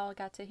 You all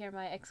got to hear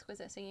my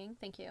exquisite singing.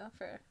 Thank you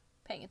for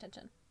paying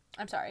attention.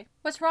 I'm sorry.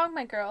 What's wrong,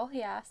 my girl?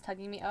 He asked,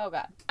 hugging me. Oh,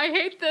 God. I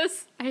hate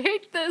this.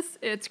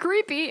 It's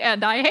creepy,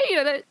 and I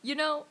hated it.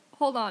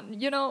 Hold on.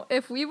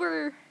 If we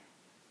were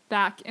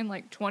back in,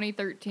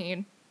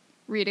 2013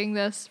 reading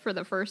this for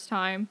the first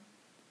time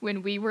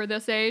when we were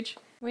this age...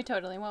 We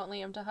totally want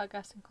Liam to hug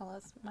us and call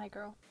us my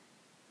girl.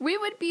 We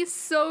would be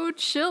so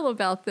chill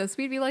about this.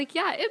 We'd be like,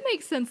 yeah, it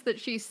makes sense that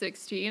she's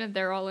 16 and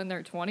they're all in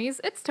their 20s.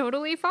 It's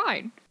totally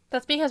fine.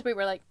 That's because we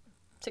were,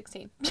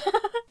 16.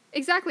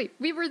 Exactly.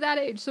 We were that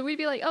age, so we'd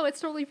be like, oh, it's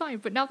totally fine.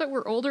 But now that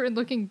we're older and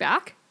looking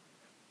back,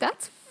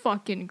 that's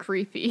fucking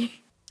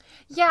creepy.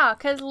 Yeah,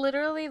 because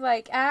literally,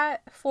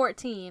 at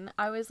 14,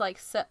 I was,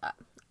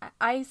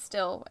 I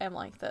still am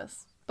like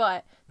this.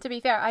 But, to be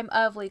fair, I'm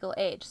of legal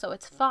age, so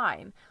it's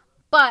fine.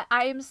 But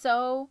I am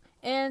so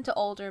into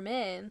older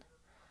men.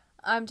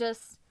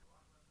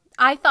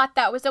 I thought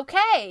that was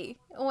okay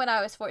when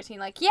I was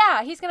 14.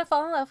 Yeah, he's gonna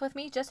fall in love with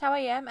me just how I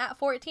am at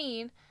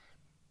 14.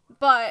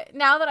 But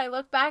now that I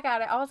look back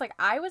at it, I was like,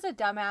 I was a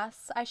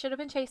dumbass. I should have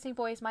been chasing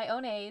boys my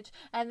own age.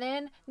 And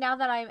then, now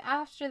that I'm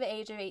after the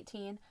age of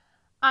 18,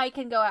 I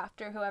can go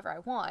after whoever I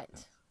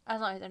want.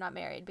 As long as they're not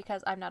married,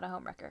 because I'm not a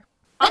homewrecker.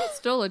 I'm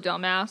still a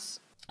dumbass.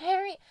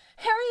 Harry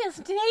is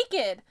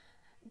naked!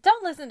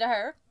 Don't listen to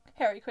her,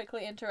 Harry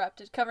quickly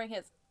interrupted, covering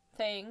his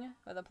thing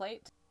with a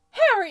plate.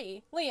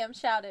 Harry! Liam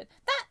shouted.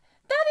 That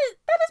is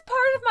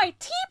part of my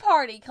Tea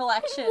Party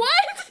collection.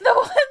 What? The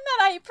one that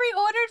I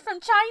pre-ordered from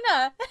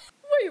China.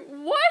 Wait,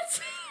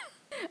 what?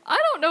 I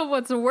don't know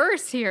what's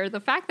worse here. The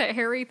fact that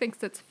Harry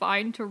thinks it's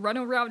fine to run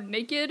around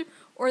naked,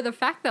 or the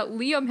fact that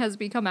Liam has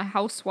become a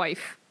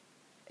housewife.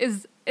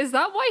 Is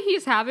that why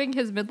he's having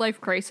his midlife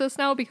crisis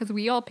now? Because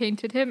we all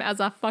painted him as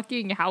a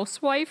fucking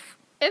housewife?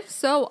 If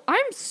so,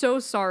 I'm so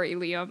sorry,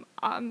 Liam.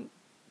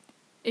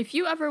 If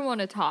you ever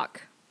want to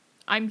talk,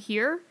 I'm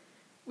here.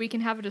 We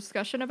can have a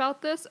discussion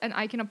about this, and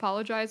I can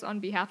apologize on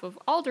behalf of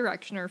all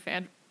Directioner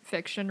fan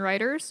fiction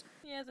writers.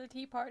 He has a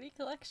Tea Party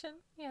collection.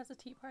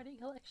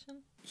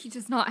 He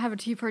does not have a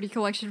Tea Party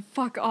collection.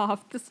 Fuck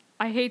off.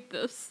 I hate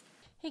this.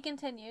 He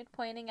continued,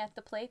 pointing at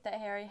the plate that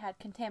Harry had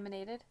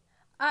contaminated.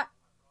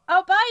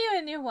 I'll buy you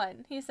a new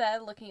one, he said,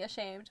 looking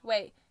ashamed.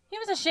 Wait, he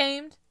was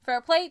ashamed? For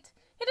a plate?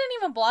 He didn't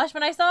even blush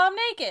when I saw him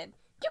naked.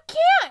 You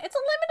can't! It's a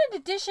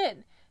limited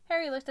edition!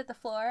 Harry looked at the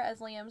floor as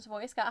Liam's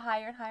voice got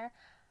higher and higher.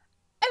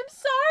 I'm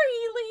sorry,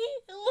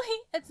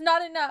 Lee. It's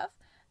not enough.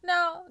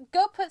 Now,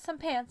 go put some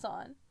pants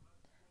on.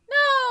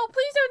 No,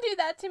 please don't do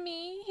that to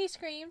me, he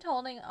screamed,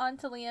 holding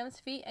onto Liam's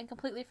feet and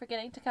completely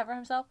forgetting to cover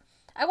himself.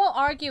 I won't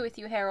argue with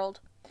you,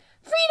 Harold.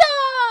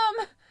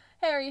 Freedom!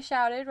 Harry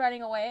shouted,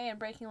 running away and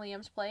breaking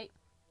Liam's plate.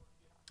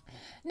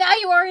 Now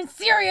you are in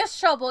serious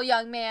trouble,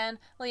 young man,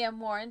 Liam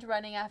warned,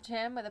 running after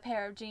him with a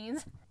pair of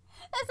jeans.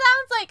 It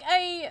sounds like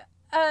a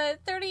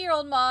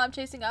 30-year-old mom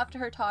chasing after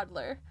her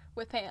toddler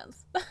with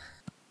pants.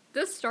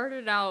 This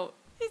started out...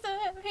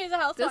 He's a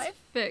housewife.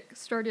 This fic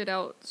started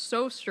out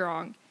so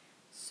strong,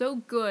 so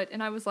good,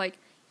 and I was like,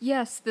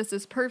 yes, this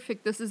is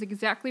perfect. This is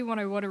exactly what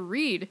I want to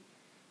read.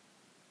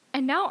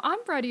 And now I'm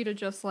ready to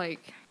just,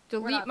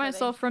 delete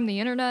myself from the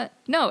internet.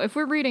 No, if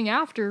we're reading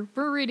after,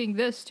 we're reading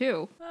this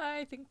too.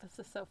 I think this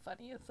is so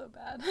funny. It's so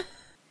bad.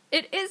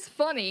 It is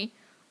funny,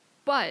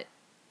 but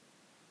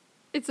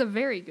it's a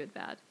very good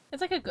bad.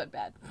 It's like a good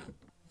bad.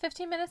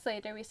 15 minutes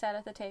later, we sat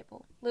at the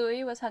table.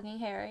 Louis was hugging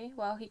Harry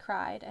while he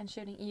cried and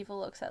shooting evil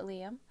looks at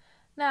Liam.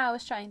 Now I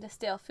was trying to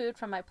steal food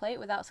from my plate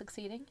without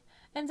succeeding,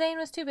 and Zane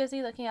was too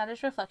busy looking at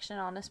his reflection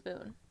on a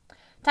spoon.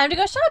 Time to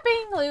go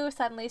shopping! Lou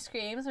suddenly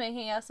screams,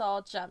 making us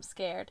all jump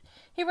scared.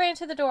 He ran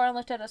to the door and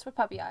looked at us with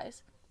puppy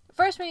eyes.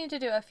 First, we need to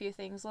do a few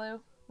things,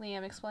 Lou,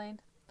 Liam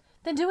explained.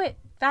 Then do it!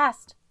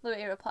 Fast!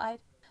 Louis replied.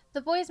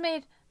 The boys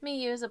made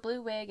me use a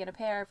blue wig and a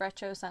pair of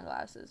retro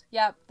sunglasses.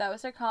 Yep, that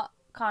was their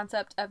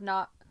concept of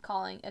not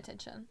calling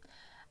attention.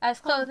 As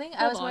clothing,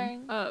 I was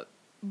wearing...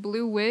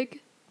 blue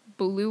wig?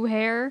 Blue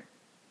hair?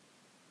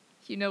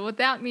 You know what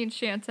that means,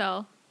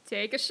 Chantel.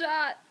 Take a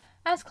shot!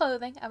 As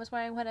clothing, I was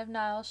wearing one of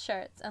Niall's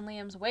shirts and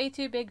Liam's way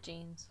too big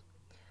jeans.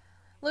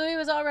 Louis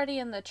was already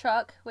in the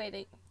truck,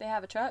 waiting. They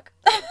have a truck?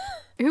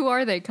 Who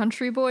are they,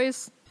 country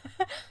boys?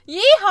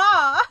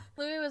 Yeehaw!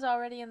 Louis was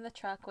already in the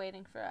truck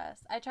waiting for us.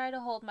 I tried to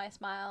hold my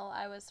smile.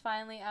 I was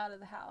finally out of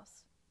the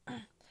house.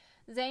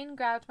 Zane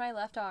grabbed my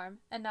left arm,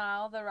 and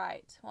Niall the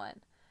right one.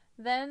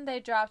 Then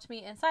they dropped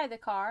me inside the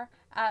car.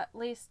 At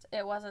least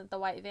it wasn't the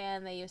white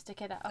van they used to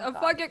kidnap.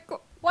 White van!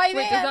 Wait,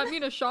 does that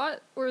mean a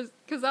shot? Or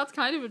because that's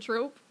kind of a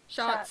trope.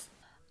 Shots.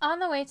 On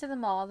the way to the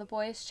mall, the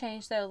boys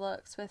changed their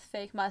looks with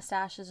fake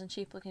mustaches and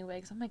cheap-looking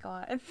wigs. Oh my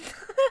god.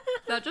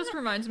 That just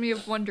reminds me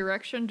of One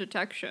Direction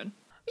Detection.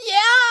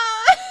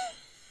 Yeah!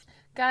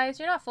 Guys,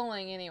 you're not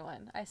fooling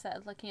anyone, I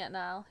said, looking at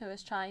Niall, who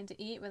was trying to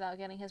eat without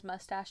getting his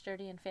mustache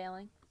dirty and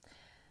failing.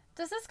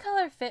 Does this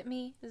color fit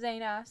me?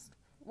 Zane asked,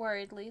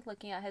 worriedly,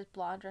 looking at his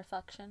blonde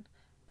reflection.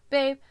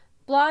 Babe,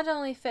 blonde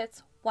only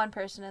fits one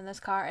person in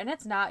this car, and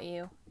it's not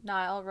you,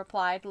 Niall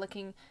replied,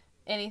 looking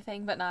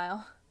anything but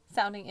Niall.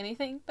 Sounding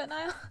anything but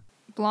Niall.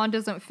 Blonde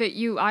doesn't fit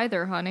you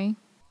either, honey.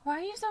 Why are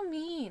you so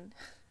mean?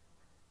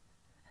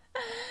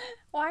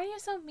 Why are you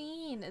so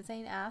mean?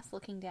 Zane asked,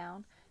 looking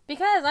down.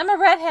 Because I'm a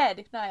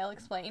redhead, Niall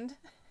explained.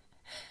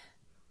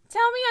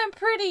 Tell me I'm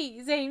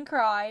pretty, Zane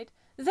cried.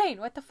 Zane,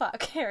 what the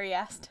fuck? Harry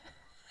asked.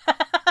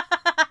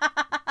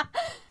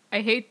 I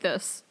hate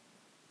this.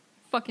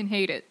 Fucking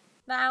hate it.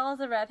 Niall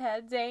is a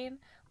redhead. Zane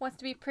wants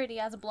to be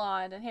pretty as a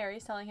blonde, and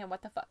Harry's telling him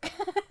what the fuck.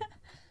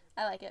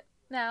 I like it.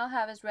 Now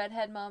have his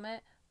redhead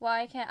moment.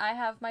 Why can't I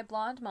have my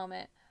blonde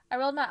moment? I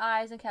rolled my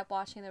eyes and kept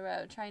watching the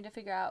road, trying to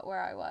figure out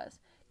where I was.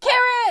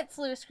 Carrots!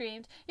 Lou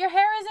screamed. Your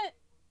hair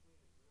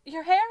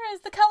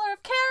is the color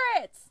of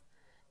carrots!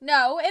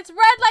 No, it's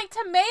red like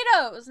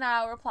tomatoes,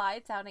 Niall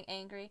replied, sounding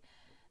angry.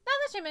 Now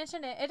that you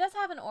mention it, it does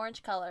have an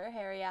orange color,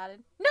 Harry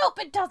added. Nope,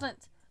 it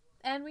doesn't!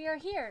 And we are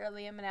here,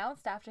 Liam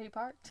announced after he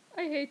parked.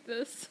 I hate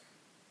this.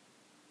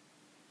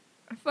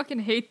 I fucking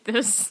hate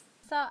this.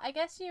 So, I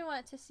guess you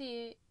want to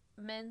see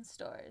men's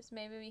stores.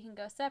 Maybe we can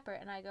go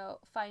separate and I go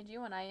find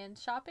you when I end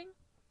shopping?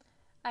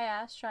 I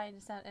asked, trying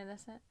to sound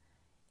innocent.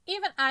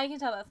 Even I can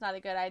tell that's not a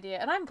good idea,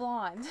 and I'm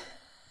blonde.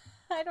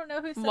 I don't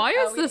know who said. Why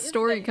is this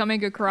story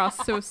coming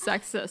across so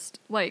sexist?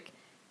 Like,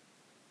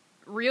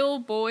 real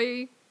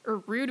boy or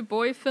rude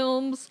boy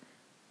films,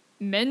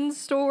 men's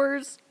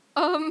stores.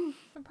 I'm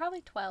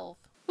probably 12.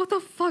 What the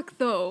fuck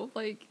though?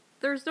 Like,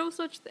 there's no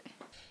such thing.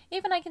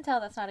 Even I can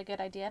tell that's not a good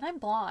idea, and I'm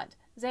blonde.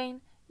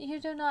 Zane, you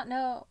do not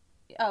know.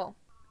 Oh,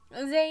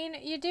 Zane,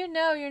 you do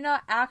know you're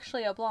not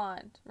actually a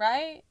blonde,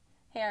 right?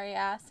 Harry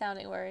asked,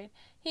 sounding worried.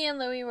 He and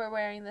Louis were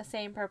wearing the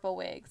same purple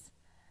wigs.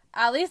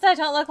 At least I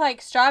don't look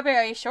like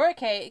strawberry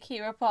shortcake, he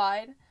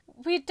replied.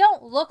 We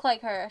don't look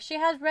like her. She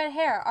has red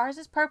hair. Ours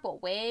is purple.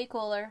 Way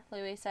cooler,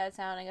 Louis said,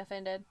 sounding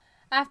offended.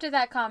 After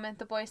that comment,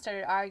 the boys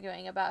started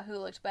arguing about who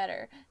looked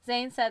better.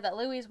 Zane said that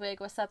Louis's wig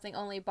was something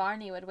only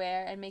Barney would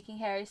wear, and making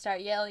Harry start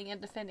yelling and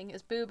defending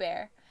his Boo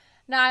Bear.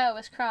 Niall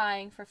was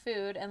crying for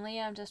food, and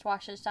Liam just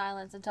watched in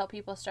silence until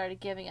people started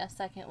giving us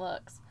second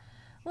looks.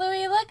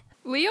 Louis, look!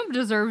 Liam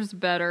deserves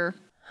better.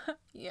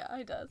 Yeah,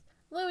 he does.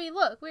 Louis,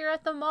 look, we were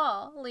at the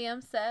mall,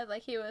 Liam said,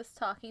 like he was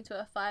talking to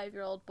a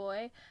 5-year-old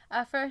boy.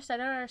 At first, I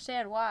don't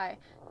understand why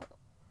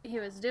he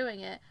was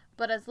doing it,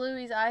 but as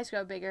Louis's eyes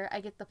grow bigger,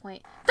 I get the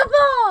point. The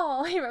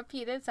mall! He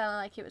repeated, sounding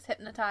like he was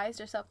hypnotized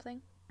or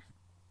something.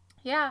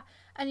 Yeah,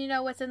 and you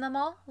know what's in the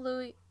mall?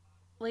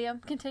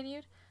 Liam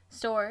continued.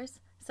 Stores,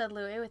 said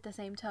Louis with the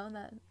same tone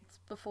that's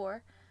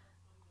before.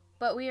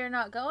 But we are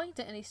not going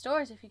to any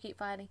stores if you keep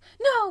fighting.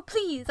 No,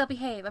 please, I'll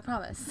behave, I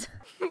promise.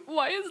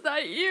 Why is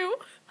that you?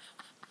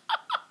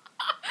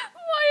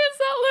 Why is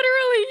that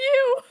literally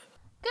you?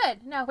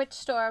 Good. Now, which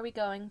store are we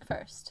going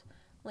first?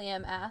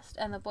 Liam asked,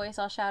 and the boys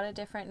all shouted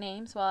different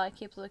names while I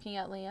kept looking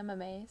at Liam,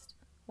 amazed.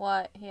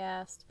 What? He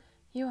asked.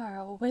 You are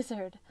a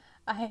wizard,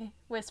 I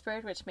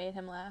whispered, which made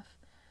him laugh.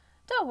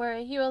 Don't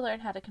worry, you will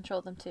learn how to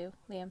control them too,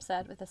 Liam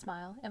said with a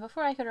smile, and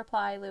before I could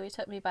reply, Louis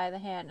took me by the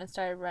hand and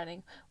started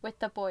running, with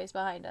the boys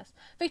behind us.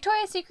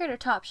 Victoria's Secret or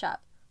Topshop?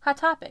 Hot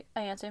Topic,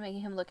 I answered,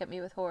 making him look at me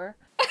with horror.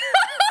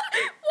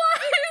 Why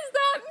is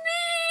that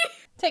me?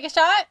 Take a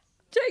shot?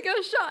 Take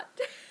a shot.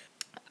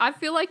 I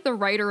feel like the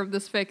writer of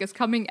this fic is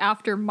coming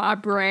after my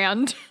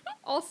brand.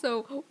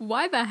 Also,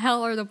 why the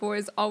hell are the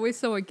boys always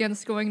so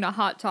against going to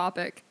Hot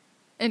Topic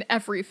in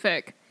every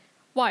fic?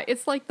 Why?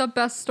 It's like the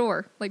best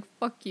store. Like,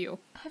 fuck you.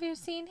 Have you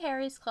seen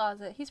Harry's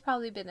closet? He's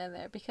probably been in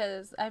there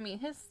because, I mean,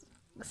 his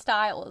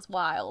style is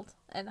wild,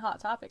 and Hot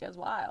Topic is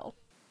wild.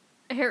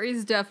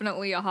 Harry's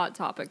definitely a Hot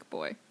Topic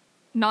boy.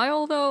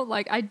 Niall, though,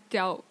 like, I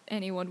doubt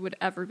anyone would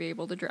ever be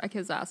able to drag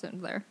his ass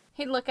in there.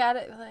 He'd look at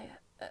it like,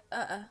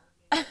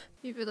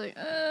 He'd be like,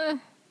 I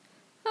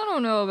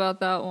don't know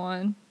about that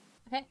one.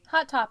 Okay,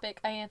 Hot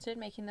Topic, I answered,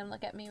 making them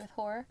look at me with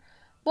horror.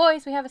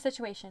 Boys, we have a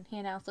situation, he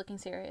announced, looking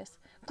serious.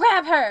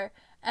 Grab her!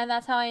 And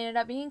that's how I ended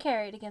up being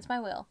carried against my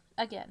will,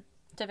 again,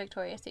 to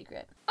Victoria's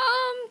Secret.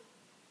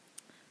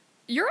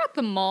 You're at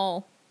the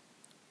mall.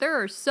 There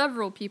are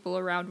several people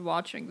around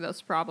watching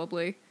this,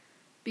 probably.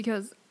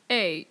 Because,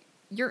 A,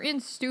 you're in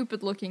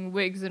stupid-looking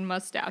wigs and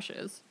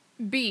mustaches.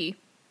 B,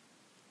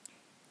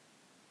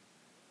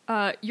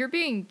 you're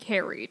being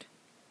carried.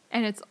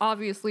 And it's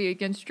obviously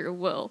against your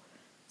will.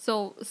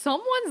 So,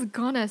 someone's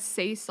gonna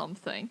say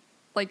something.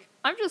 Like,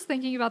 I'm just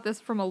thinking about this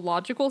from a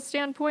logical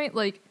standpoint.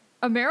 Like,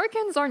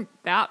 Americans aren't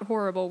that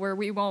horrible where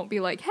we won't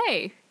be like,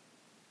 hey,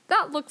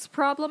 that looks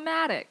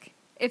problematic.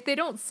 If they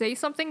don't say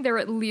something, they're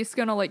at least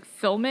gonna, like,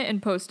 film it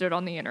and post it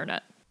on the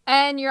internet.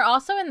 And you're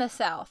also in the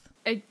South.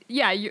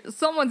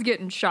 Someone's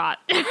getting shot.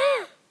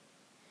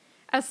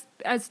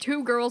 As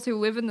two girls who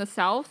live in the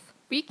South,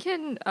 we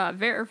can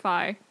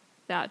verify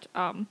that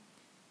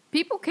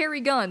people carry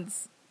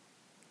guns.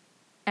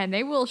 And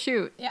they will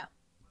shoot. Yeah,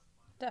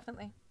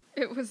 definitely.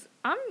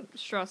 I'm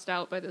stressed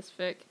out by this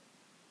fic.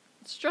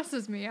 It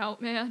stresses me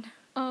out, man.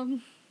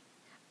 I'm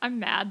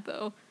mad,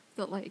 though,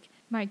 that, like,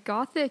 my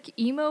gothic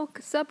emo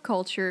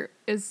subculture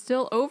is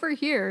still over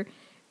here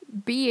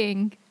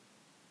being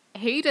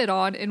hated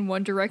on in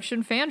One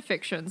Direction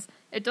fanfictions.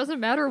 It doesn't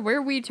matter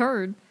where we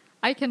turn.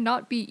 I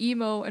cannot be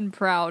emo and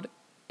proud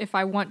if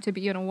I want to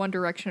be in a One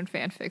Direction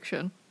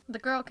fanfiction. The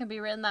girl can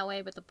be written that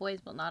way, but the boys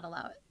will not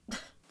allow it.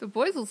 The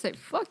boys will say,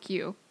 fuck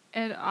you.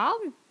 And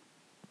I'm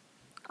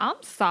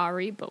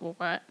sorry, but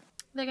what?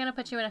 They're gonna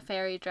put you in a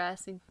fairy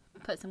dress and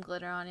put some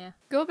glitter on you.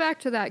 Go back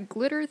to that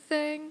glitter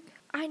thing.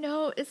 I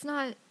know it's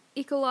not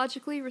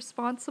ecologically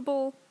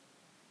responsible,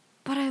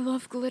 but I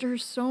love glitter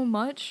so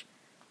much.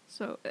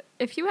 So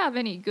if you have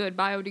any good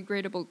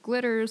biodegradable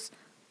glitters,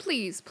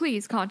 please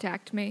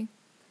contact me.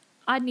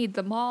 I need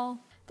them all.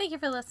 Thank you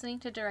for listening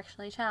to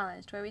Directionally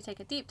Challenged, where we take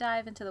a deep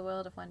dive into the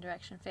world of One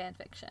Direction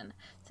fanfiction.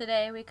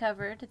 Today we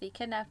covered the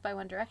Kidnapped by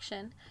One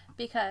Direction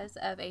because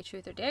of a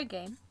Truth or Dare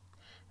game.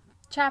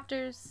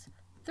 Chapters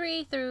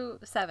 3 through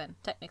 7,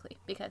 technically,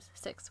 because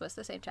 6 was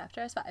the same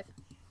chapter as 5.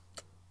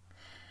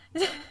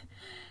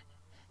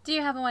 Do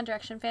you have a One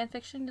Direction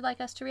fanfiction you'd like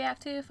us to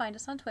react to? Find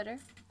us on Twitter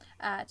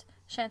at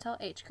Chantel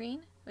H.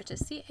 Green, which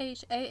is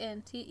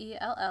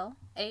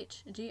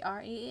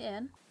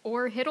CHANTELLHGREEN.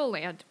 Or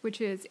Hiddleland,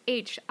 which is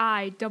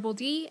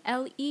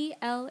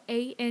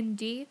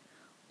HIDDLELAND.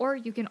 Or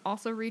you can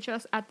also reach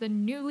us at the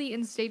newly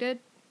instated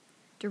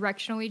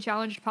Directionally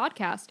Challenged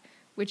podcast,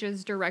 which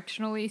is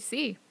Directionally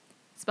C,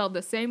 spelled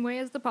the same way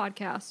as the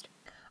podcast.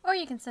 Or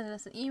you can send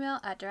us an email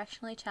at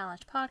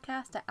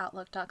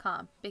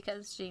directionallychallengedpodcast@outlook.com,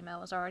 because Gmail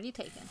was already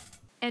taken.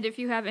 And if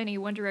you have any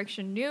One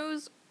Direction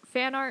news,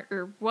 fan art,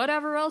 or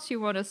whatever else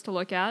you want us to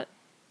look at,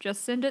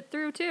 just send it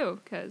through too,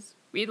 because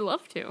we'd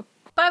love to.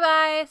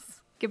 Bye-bye!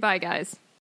 Goodbye, guys.